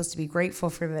I supposed to be grateful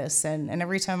for this? And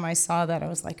every time I saw that, I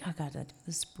was like, oh God,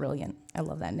 this is brilliant. I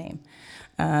love that name.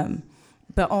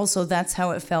 But also, that's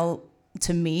how it felt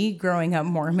to me growing up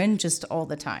Mormon, just all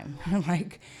the time. I'm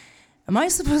like, am I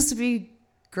supposed to be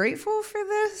grateful for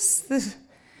this?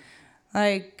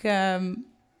 I'm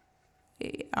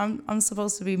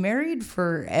supposed to be married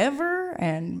forever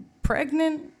and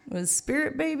pregnant with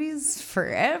spirit babies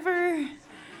forever.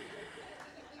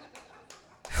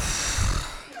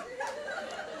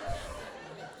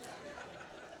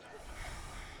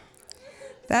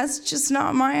 That's just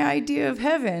not my idea of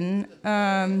heaven.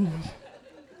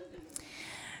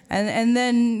 And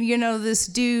then, this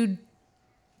dude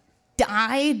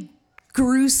died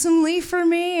gruesomely for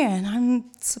me, and I'm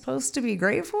supposed to be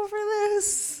grateful for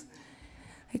this?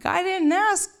 Like, I didn't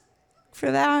ask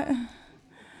for that.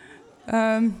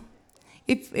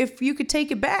 If you could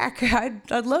take it back,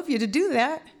 I'd love you to do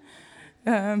that.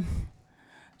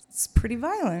 It's pretty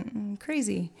violent and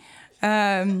crazy.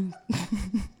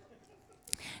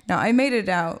 Now, I made it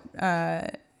out,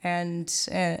 and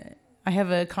I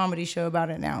have a comedy show about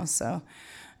it now. So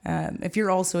if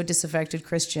you're also a disaffected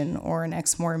Christian or an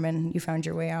ex-Mormon, you found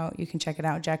your way out, you can check it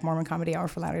out, Jack Mormon Comedy Hour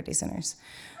for Latter-day Sinners.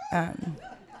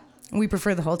 We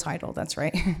prefer the whole title, that's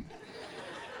right.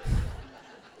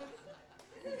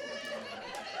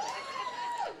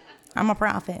 I'm a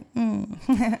prophet.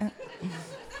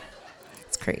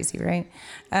 It's crazy, right?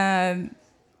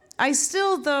 I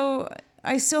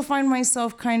still find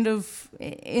myself kind of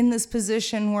in this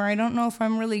position where I don't know if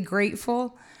I'm really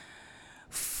grateful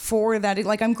for that.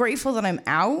 Like, I'm grateful that I'm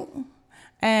out,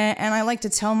 and I like to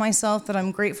tell myself that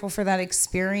I'm grateful for that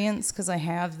experience because I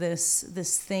have this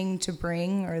thing to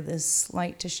bring or this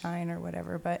light to shine or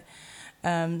whatever. But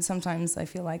sometimes I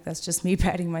feel like that's just me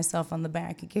patting myself on the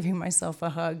back and giving myself a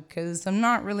hug because I'm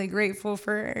not really grateful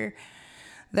for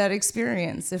that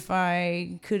experience. If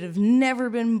I could have never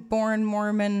been born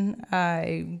Mormon,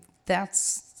 that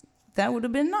would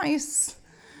have been nice.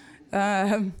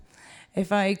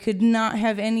 If I could not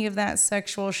have any of that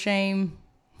sexual shame,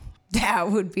 that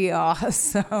would be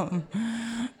awesome.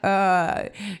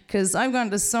 Because I've gone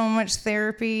to so much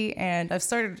therapy, and I've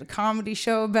started a comedy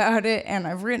show about it, and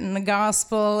I've written the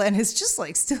gospel, and it's just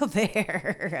like still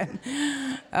there.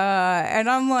 And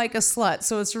I'm like a slut,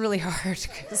 so it's really hard.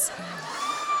 Cause,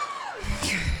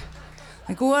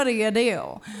 like, what do you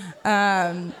do?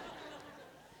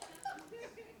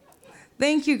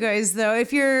 Thank you guys, though.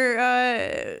 If you're,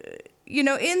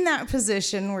 in that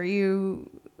position where you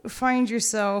find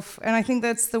yourself, and I think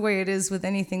that's the way it is with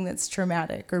anything that's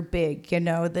traumatic or big,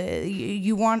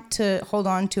 you want to hold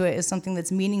on to it as something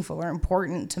that's meaningful or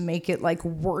important to make it like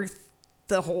worth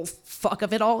the whole fuck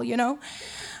of it all,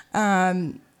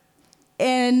 and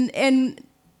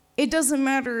it doesn't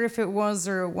matter if it was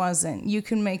or it wasn't. You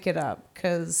can make it up,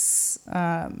 because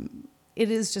it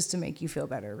is just to make you feel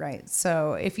better, right?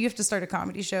 So if you have to start a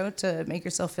comedy show to make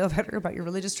yourself feel better about your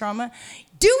religious trauma,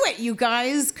 do it, you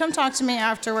guys. Come talk to me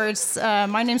afterwards.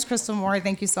 My name's Crystal Moore.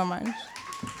 Thank you so much.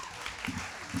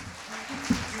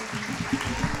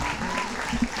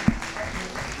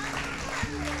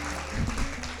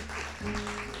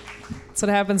 That's what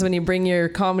happens when you bring your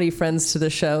comedy friends to the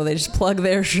show. They just plug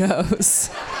their shows.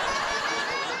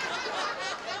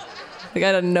 Like,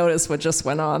 I didn't notice what just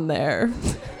went on there.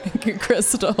 Thank you,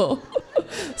 Crystal.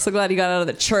 So glad you got out of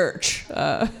the church.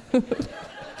 All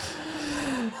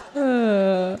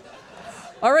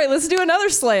right, let's do another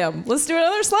slam. Woo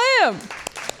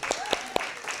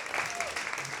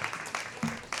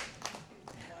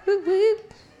woo.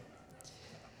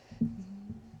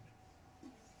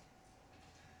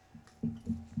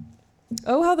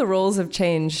 Oh, how the roles have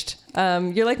changed.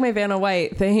 You're like my Vanna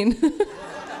White, Thane.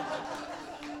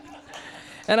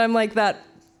 And I'm like that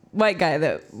white guy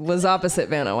that was opposite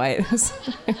Vanna White. Whose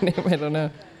name? I don't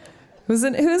know. Who is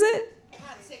it?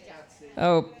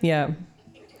 Oh, yeah.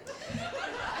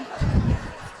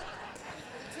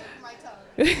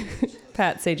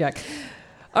 Pat Sajak.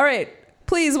 All right.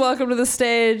 Please welcome to the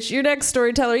stage your next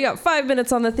storyteller. You got 5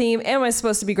 minutes on the theme. Am I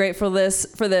supposed to be grateful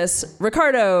for this?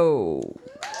 Ricardo.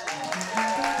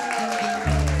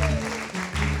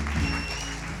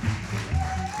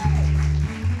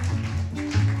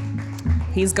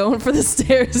 He's going for the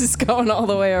stairs. He's going all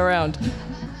the way around.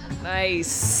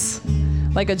 Nice.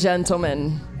 Like a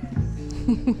gentleman.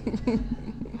 I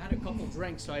had a couple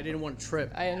drinks, so I didn't want to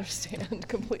trip. I understand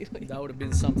completely. That would have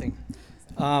been something.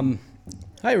 Hi,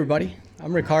 everybody.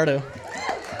 I'm Ricardo.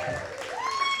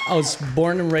 I was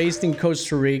born and raised in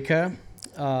Costa Rica.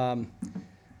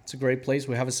 It's a great place.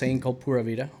 We have a saying called Pura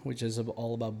Vida, which is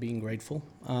all about being grateful.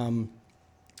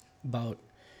 About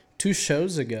 2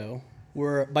 shows ago,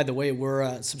 we're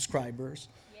subscribers.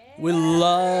 Yeah. We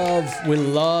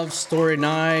love Story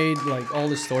Night, like all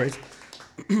the stories.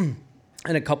 And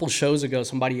a couple shows ago,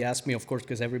 somebody asked me, of course,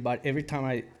 because every time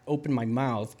I open my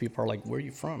mouth, people are like, "Where are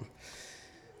you from?"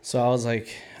 So I was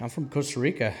like, "I'm from Costa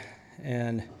Rica,"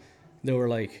 and they were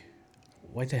like,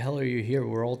 "Why the hell are you here?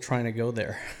 We're all trying to go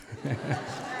there."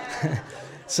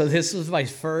 So this was my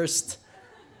first.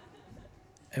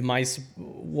 Am I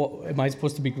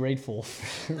supposed to be grateful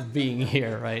for being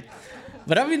here, right?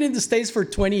 But I've been in the States for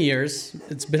 20 years.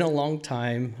 It's been a long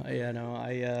time.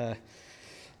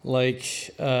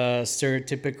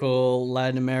 Stereotypical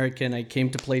Latin American. I came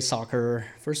to play soccer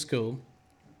for school.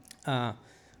 But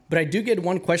I do get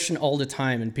one question all the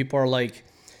time, and people are like,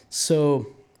 so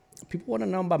people want to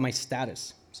know about my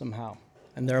status somehow.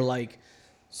 And they're like,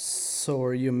 so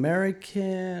are you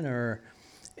American or...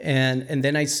 And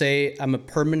then I say, I'm a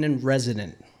permanent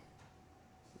resident.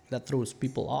 That throws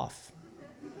people off.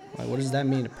 Like, what does that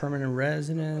mean, a permanent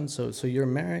resident? So you're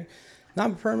married? No,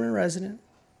 I'm a permanent resident.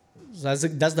 So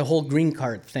that's the whole green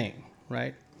card thing,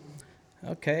 right?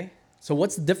 Okay, so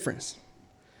what's the difference?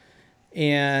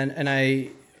 And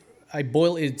it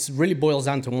really boils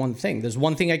down to one thing. There's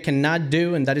one thing I cannot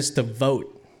do, and that is to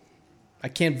vote. I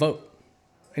can't vote.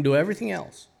 I can do everything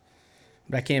else,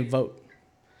 but I can't vote.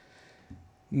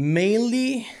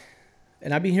 Mainly,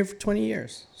 and I've been here for 20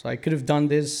 years, so I could have done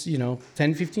this,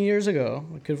 10, 15 years ago.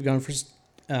 I could have gone for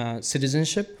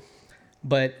citizenship,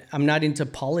 but I'm not into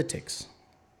politics.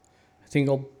 I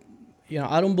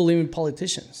don't believe in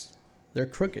politicians. They're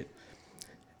crooked,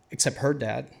 except her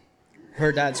dad.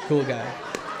 Her dad's a cool guy.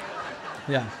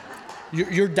 Yeah,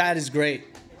 your dad is great.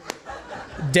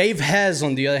 Dave Hess,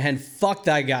 on the other hand, fuck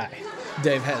that guy.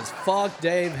 Dave Hess. Fuck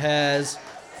Dave Hess.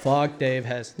 Fuck Dave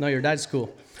Hess. No, your dad's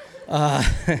cool.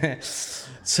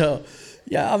 So,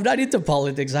 Yeah, I'm not into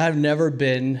politics. I've never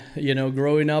been.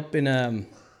 Growing up in a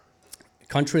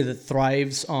country that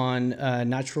thrives on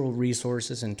natural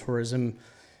resources and tourism,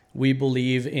 we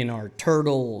believe in our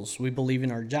turtles, we believe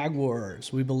in our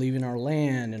jaguars, we believe in our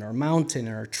land, in our mountain,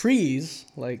 in our trees,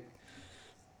 like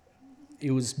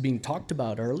it was being talked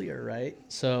about earlier, right?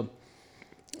 So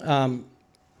a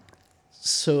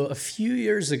few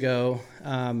years ago,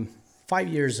 5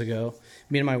 years ago,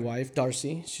 me and my wife,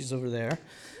 Darcy, she's over there,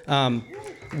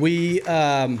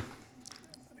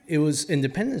 it was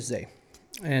Independence Day,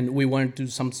 and we wanted to do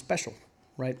something special,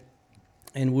 right?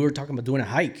 And we were talking about doing a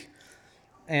hike,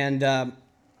 and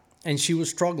she was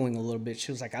struggling a little bit.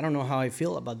 She was like, I don't know how I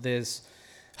feel about this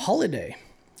holiday.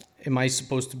 Am I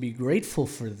supposed to be grateful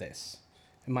for this?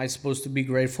 Am I supposed to be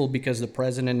grateful because the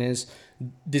president is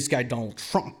this guy Donald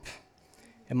Trump?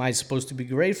 Am I supposed to be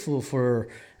grateful for,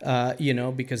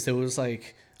 because there was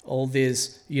like all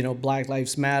this, Black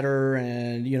Lives Matter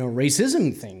and,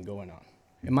 racism thing going on?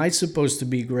 Am I supposed to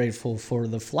be grateful for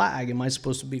the flag? Am I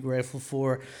supposed to be grateful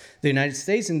for the United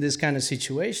States in this kind of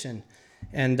situation?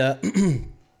 And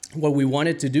what we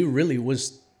wanted to do really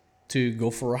was to go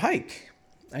for a hike.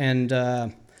 And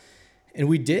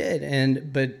we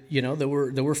did, but there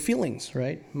were feelings,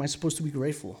 right? Am I supposed to be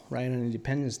grateful, right, on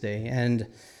Independence Day? And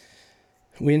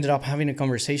we ended up having a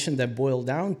conversation that boiled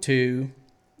down to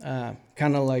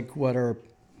kind of like what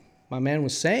my man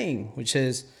was saying, which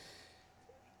is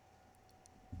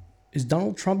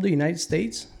Donald Trump the United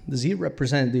States? Does he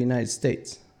represent the United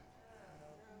States?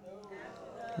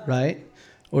 Right?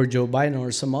 Or Joe Biden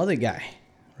or some other guy,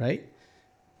 right?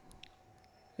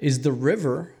 Is the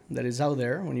river that is out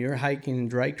there when you're hiking in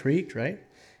Dry Creek, right?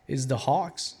 Is the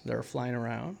hawks that are flying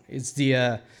around. It's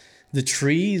the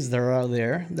trees that are out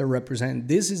there that represent,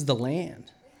 this is the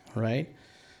land, right?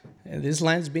 And this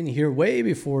land's been here way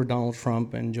before Donald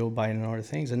Trump and Joe Biden and other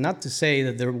things. And not to say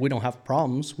that we don't have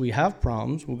problems. We have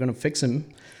problems. We're going to fix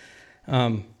them.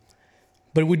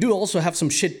 But we do also have some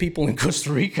shit people in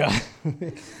Costa Rica.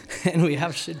 And we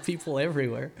have shit people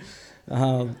everywhere.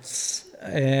 In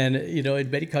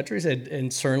many countries,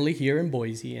 and certainly here in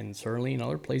Boise, and certainly in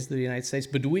other places of the United States.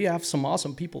 But we have some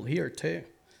awesome people here, too.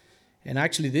 And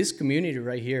actually, this community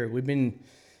right here, we've been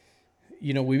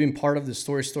part of the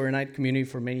Story Night community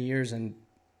for many years, and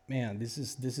man, this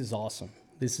is awesome.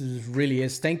 This is really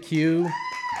is. Thank you,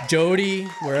 Jody,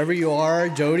 wherever you are.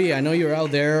 Jody, I know you're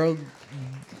out there,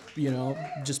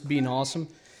 just being awesome.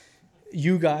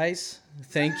 You guys,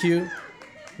 thank you.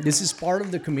 This is part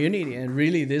of the community, and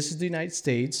really, this is the United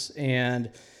States, and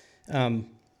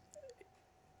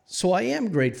so I am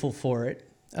grateful for it.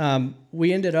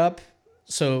 We ended up,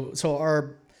 so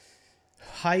our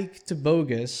hike to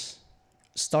Bogus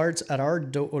starts at our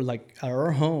at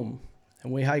our home,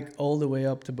 and we hike all the way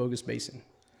up to Bogus Basin.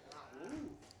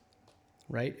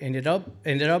 Right? Ended up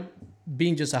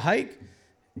being just a hike.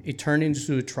 It turned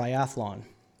into a triathlon.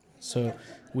 So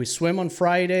we swim on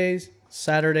Fridays.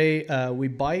 Saturday we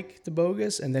bike to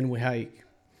Bogus, and then we hike.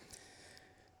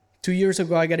 2 years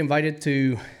ago, I got invited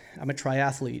to. I'm a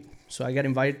triathlete, so I got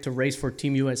invited to race for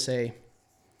Team USA,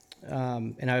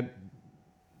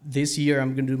 This year,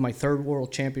 I'm going to do my third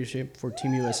World Championship for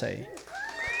Team USA.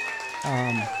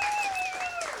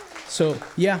 So,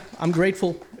 yeah, I'm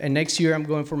grateful. And next year, I'm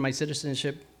going for my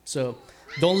citizenship. So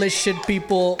don't let shit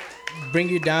people bring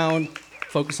you down.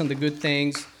 Focus on the good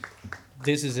things.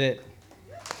 This is it.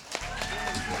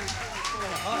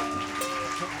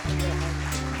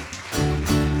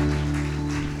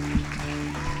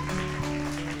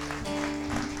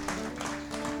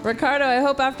 Ricardo, I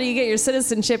hope after you get your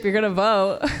citizenship, you're going to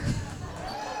vote.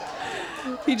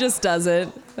 He just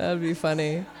doesn't. That would be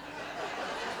funny.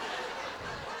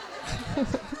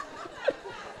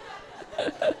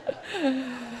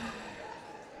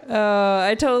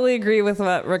 I totally agree with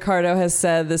what Ricardo has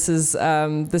said. This has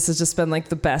just been like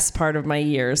the best part of my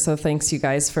year. So thanks you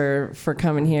guys for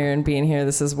coming here and being here.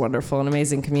 This is wonderful, an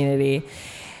amazing community.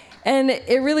 And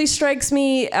it really strikes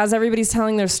me as everybody's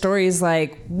telling their stories,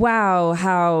 like, wow,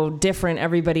 how different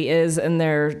everybody is and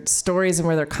their stories and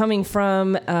where they're coming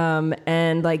from.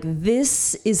 And like,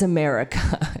 this is America,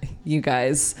 you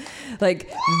guys.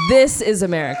 Like, this is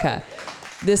America.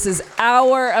 This is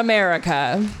our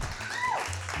America.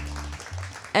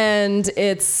 And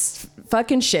it's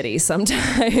fucking shitty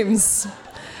sometimes.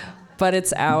 But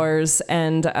it's ours,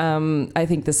 and I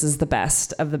think this is the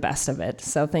best of it.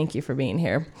 So thank you for being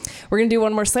here. We're gonna do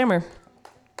one more slammer.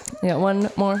 We got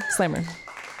one more slammer.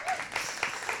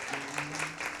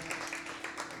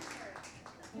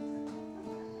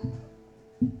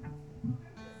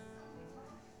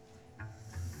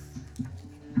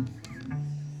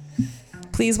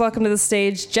 Please welcome to the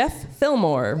stage Jeff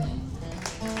Fillmore.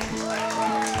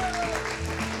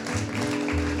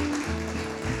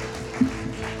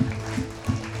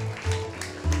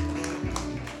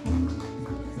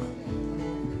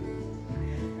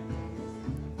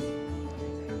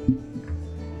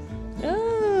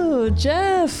 Oh,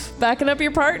 Jeff, backing up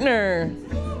your partner.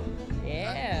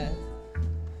 Yeah.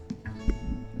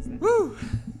 Woo!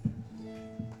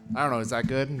 I don't know, is that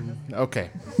good?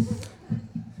 Okay.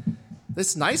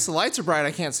 It's nice, the lights are bright,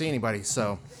 I can't see anybody,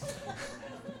 so.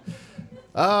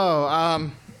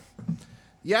 Yeah,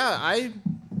 I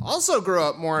also grew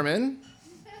up Mormon.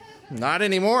 Not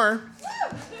anymore.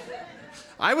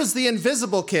 I was the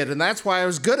invisible kid, and that's why I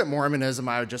was good at Mormonism.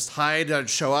 I would just hide, I'd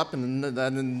show up, and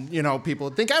then, people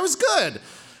would think I was good.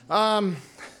 But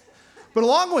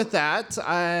along with that,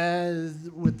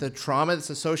 with the trauma that's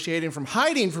associated from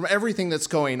hiding from everything that's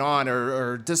going on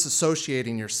or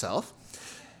disassociating yourself,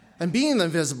 and being the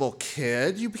invisible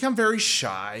kid, you become very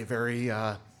shy, very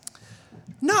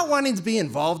not wanting to be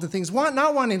involved in things,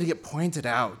 not wanting to get pointed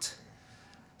out.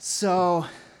 So,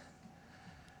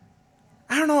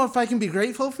 I don't know if I can be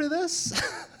grateful for this.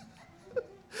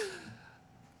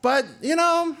 But,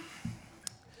 I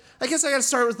guess I gotta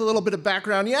start with a little bit of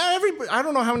background. Yeah, I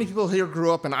don't know how many people here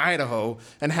grew up in Idaho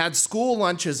and had school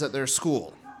lunches at their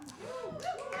school.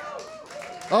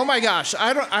 Oh my gosh,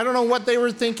 I don't know what they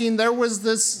were thinking. There was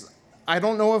this, I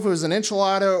don't know if it was an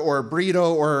enchilada or a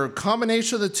burrito or a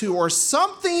combination of the two or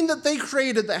something that they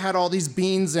created that had all these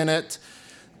beans in it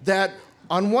that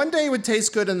on one day would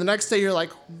taste good and the next day you're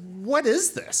like, what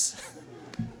is this?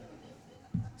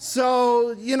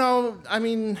 So, I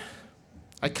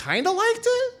kind of liked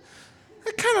it.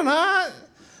 I kind of not.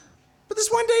 But this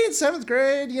one day in 7th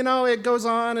grade, it goes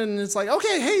on and it's like,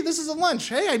 okay, hey, this is a lunch.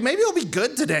 Hey, maybe it'll be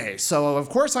good today. So, of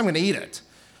course, I'm going to eat it.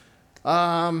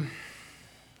 Well,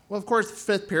 of course,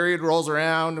 5th period rolls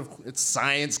around. It's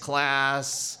science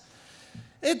class.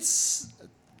 It's,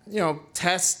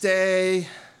 test day.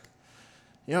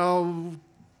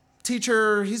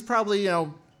 Teacher, he's probably,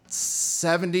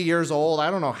 70 years old.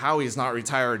 I don't know how he's not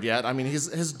retired yet. I mean,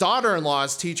 his daughter-in-law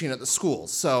is teaching at the school.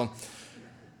 So,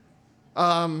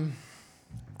 of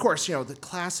course, the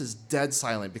class is dead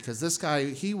silent because this guy,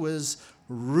 he was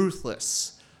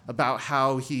ruthless about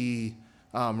how he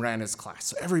ran his class.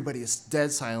 So everybody is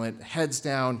dead silent, heads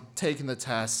down, taking the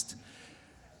test.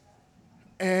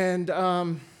 And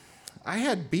I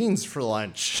had beans for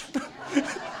lunch.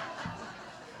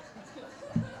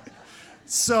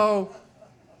 So,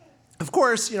 of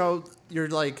course, you're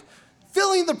like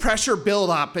feeling the pressure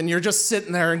build up and you're just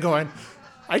sitting there and going,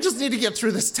 I just need to get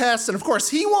through this test. And of course,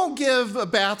 he won't give a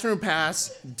bathroom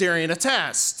pass during a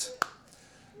test.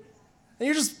 And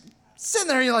you're just sitting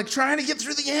there, you're like trying to get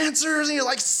through the answers and you're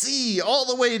like, C all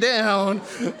the way down.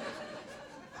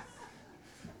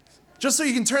 Just so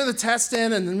you can turn the test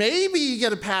in and maybe you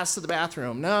get a pass to the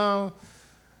bathroom. No.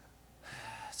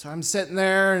 So I'm sitting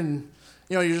there and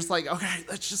you're just like, okay,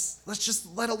 let's just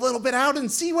let a little bit out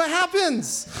and see what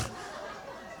happens.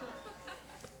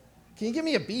 Can you give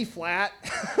me a B flat?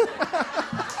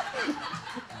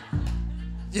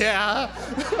 Yeah.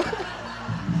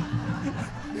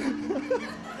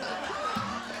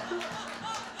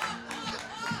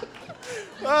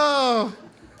 Oh.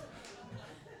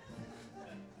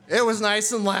 It was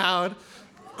nice and loud.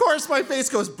 Of course, my face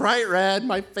goes bright red.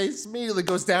 My face immediately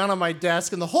goes down on my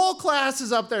desk, and the whole class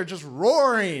is up there just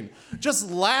roaring,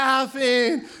 just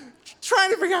laughing,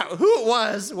 trying to figure out who it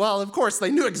was. Well, of course,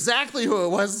 they knew exactly who it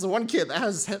was. It's the one kid that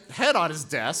has his head on his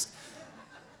desk.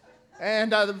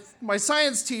 And my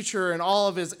science teacher, in all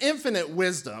of his infinite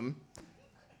wisdom,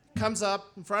 comes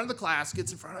up in front of the class,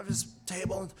 gets in front of his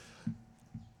table, and,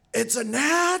 it's a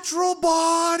natural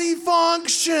body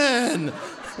function.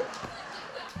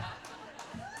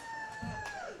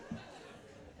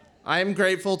 I am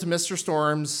grateful to Mr.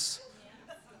 Storms.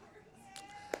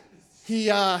 He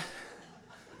got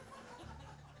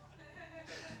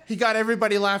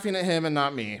everybody laughing at him and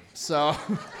not me. So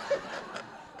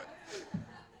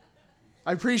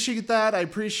I appreciate that. I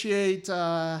appreciate,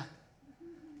 learning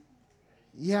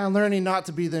not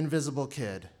to be the invisible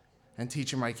kid and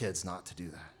teaching my kids not to do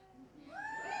that.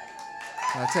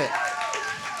 That's it.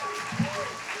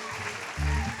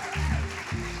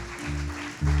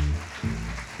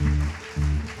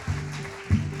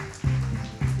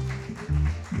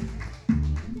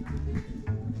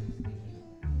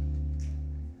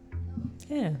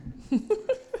 Yeah.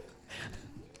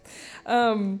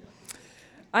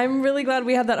 I'm really glad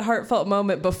we had that heartfelt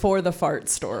moment before the fart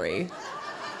story.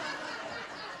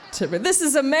 This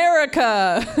is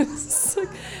America.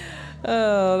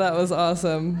 Oh, that was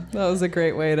awesome. That was a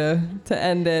great way to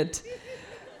end it.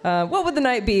 What would the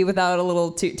night be without a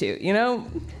little toot toot, you know?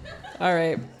 All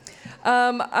right.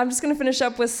 I'm just going to finish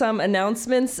up with some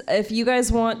announcements. If you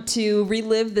guys want to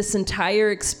relive this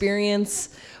entire experience,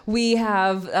 we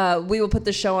will put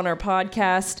the show on our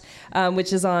podcast,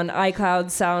 which is on iCloud,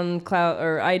 SoundCloud,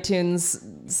 or iTunes,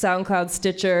 SoundCloud,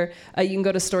 Stitcher. You can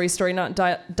go to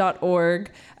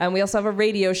storystorynight.org. And we also have a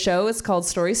radio show. It's called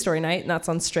Story Story Night, and that's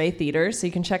on Stray Theater. So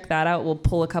you can check that out. We'll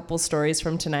pull a couple stories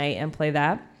from tonight and play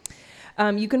that.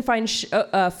 You can find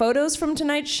photos from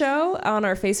tonight's show on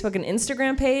our Facebook and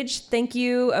Instagram page. Thank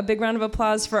you. A big round of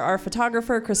applause for our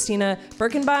photographer, Christina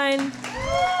Birkenbein.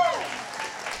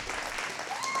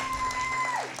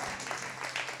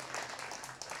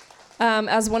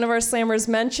 As one of our slammers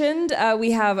mentioned,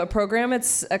 we have a program.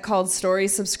 It's called Story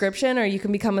Subscription, or you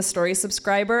can become a Story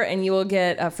subscriber, and you will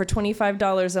get, for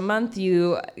 $25 a month,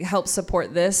 you help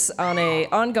support this on an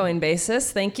ongoing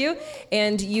basis. Thank you.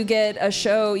 And you get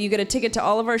a ticket to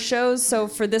all of our shows. So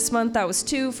for this month, that was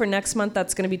 2. For next month,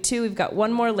 that's going to be 2. We've got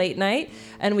one more late night.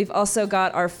 And we've also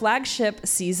got our flagship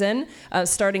season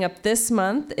starting up this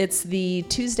month. It's the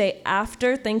Tuesday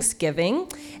after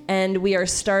Thanksgiving. And we are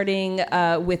starting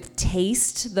with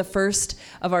Taste, the first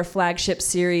of our flagship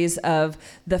series of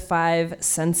the 5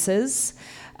 senses.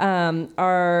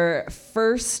 Our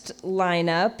first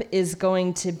lineup is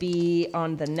going to be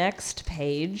on the next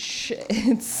page.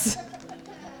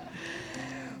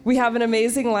 We have an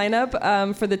amazing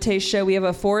lineup for the Taste Show. We have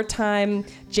a 4-time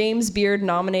James Beard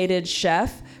nominated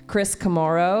chef, Chris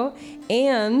Camorro,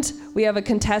 and we have a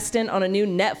contestant on a new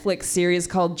Netflix series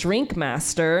called Drink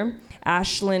Master,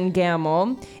 Ashlyn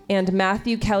Gamble, and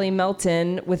Matthew Kelly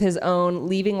Melton with his own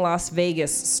Leaving Las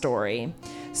Vegas story.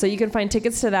 So you can find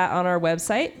tickets to that on our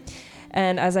website.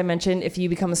 And as I mentioned, if you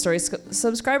become a Story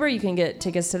subscriber, you can get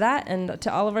tickets to that and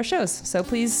to all of our shows. So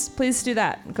please do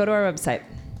that. Go to our website.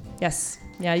 Yes.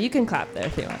 Yeah, you can clap there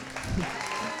if you want.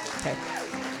 Okay.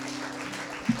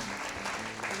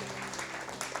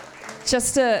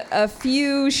 Just a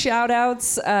few shout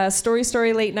outs. Story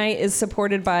Story Late Night is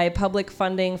supported by public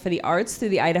funding for the arts through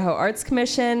the Idaho Arts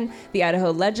Commission, the Idaho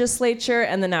Legislature,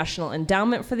 and the National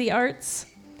Endowment for the Arts.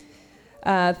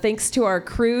 Thanks to our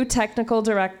crew, technical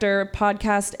director,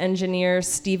 podcast engineer,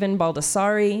 Stephen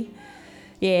Baldessari.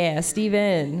 Yeah,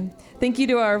 Stephen. Thank you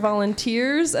to our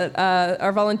volunteers,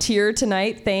 our volunteer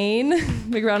tonight, Thane.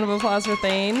 Big round of applause for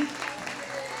Thane.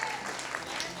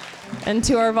 And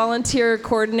to our volunteer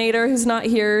coordinator who's not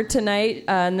here tonight,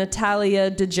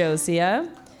 Natalia DeJosia.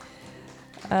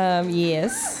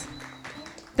 Yes.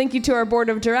 Thank you to our board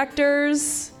of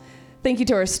directors. Thank you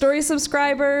to our Story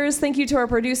subscribers. Thank you to our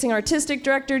producing artistic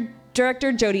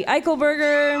director Jody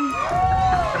Eichelberger.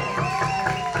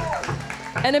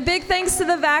 And a big thanks to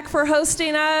the VAC for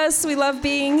hosting us. We love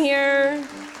being here.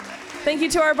 Thank you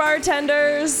to our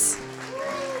bartenders.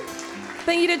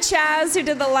 Thank you to Chaz who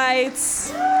did the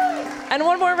lights. And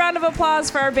one more round of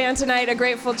applause for our band tonight, A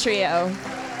Grateful Trio.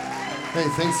 Hey,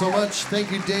 thanks so much.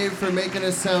 Thank you, Dave, for making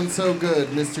us sound so good.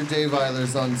 Mr. Dave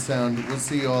Eilers on sound. We'll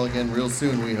see you all again real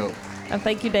soon, we hope. And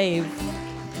thank you, Dave.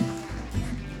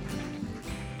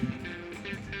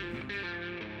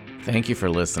 Thank you for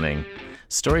listening.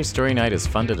 Story Story Night is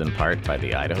funded in part by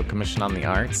the Idaho Commission on the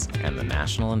Arts and the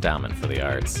National Endowment for the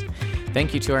Arts.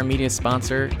 Thank you to our media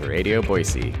sponsor, Radio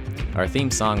Boise. Our theme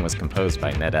song was composed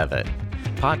by Ned Evett.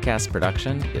 Podcast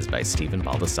production is by Stephen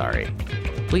Baldessari.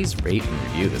 Please rate and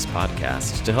review this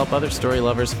podcast to help other story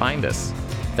lovers find us.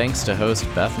 Thanks to host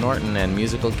Beth Norton and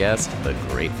musical guest, The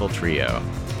Grateful Trio.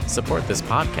 Support this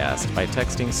podcast by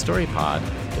texting StoryPod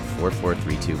to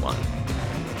 44321.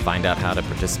 Find out how to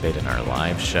participate in our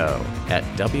live show at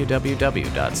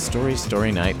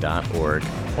www.storystorynight.org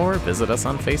or visit us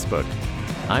on Facebook.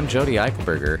 I'm Jody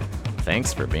Eichelberger.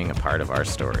 Thanks for being a part of our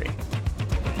story.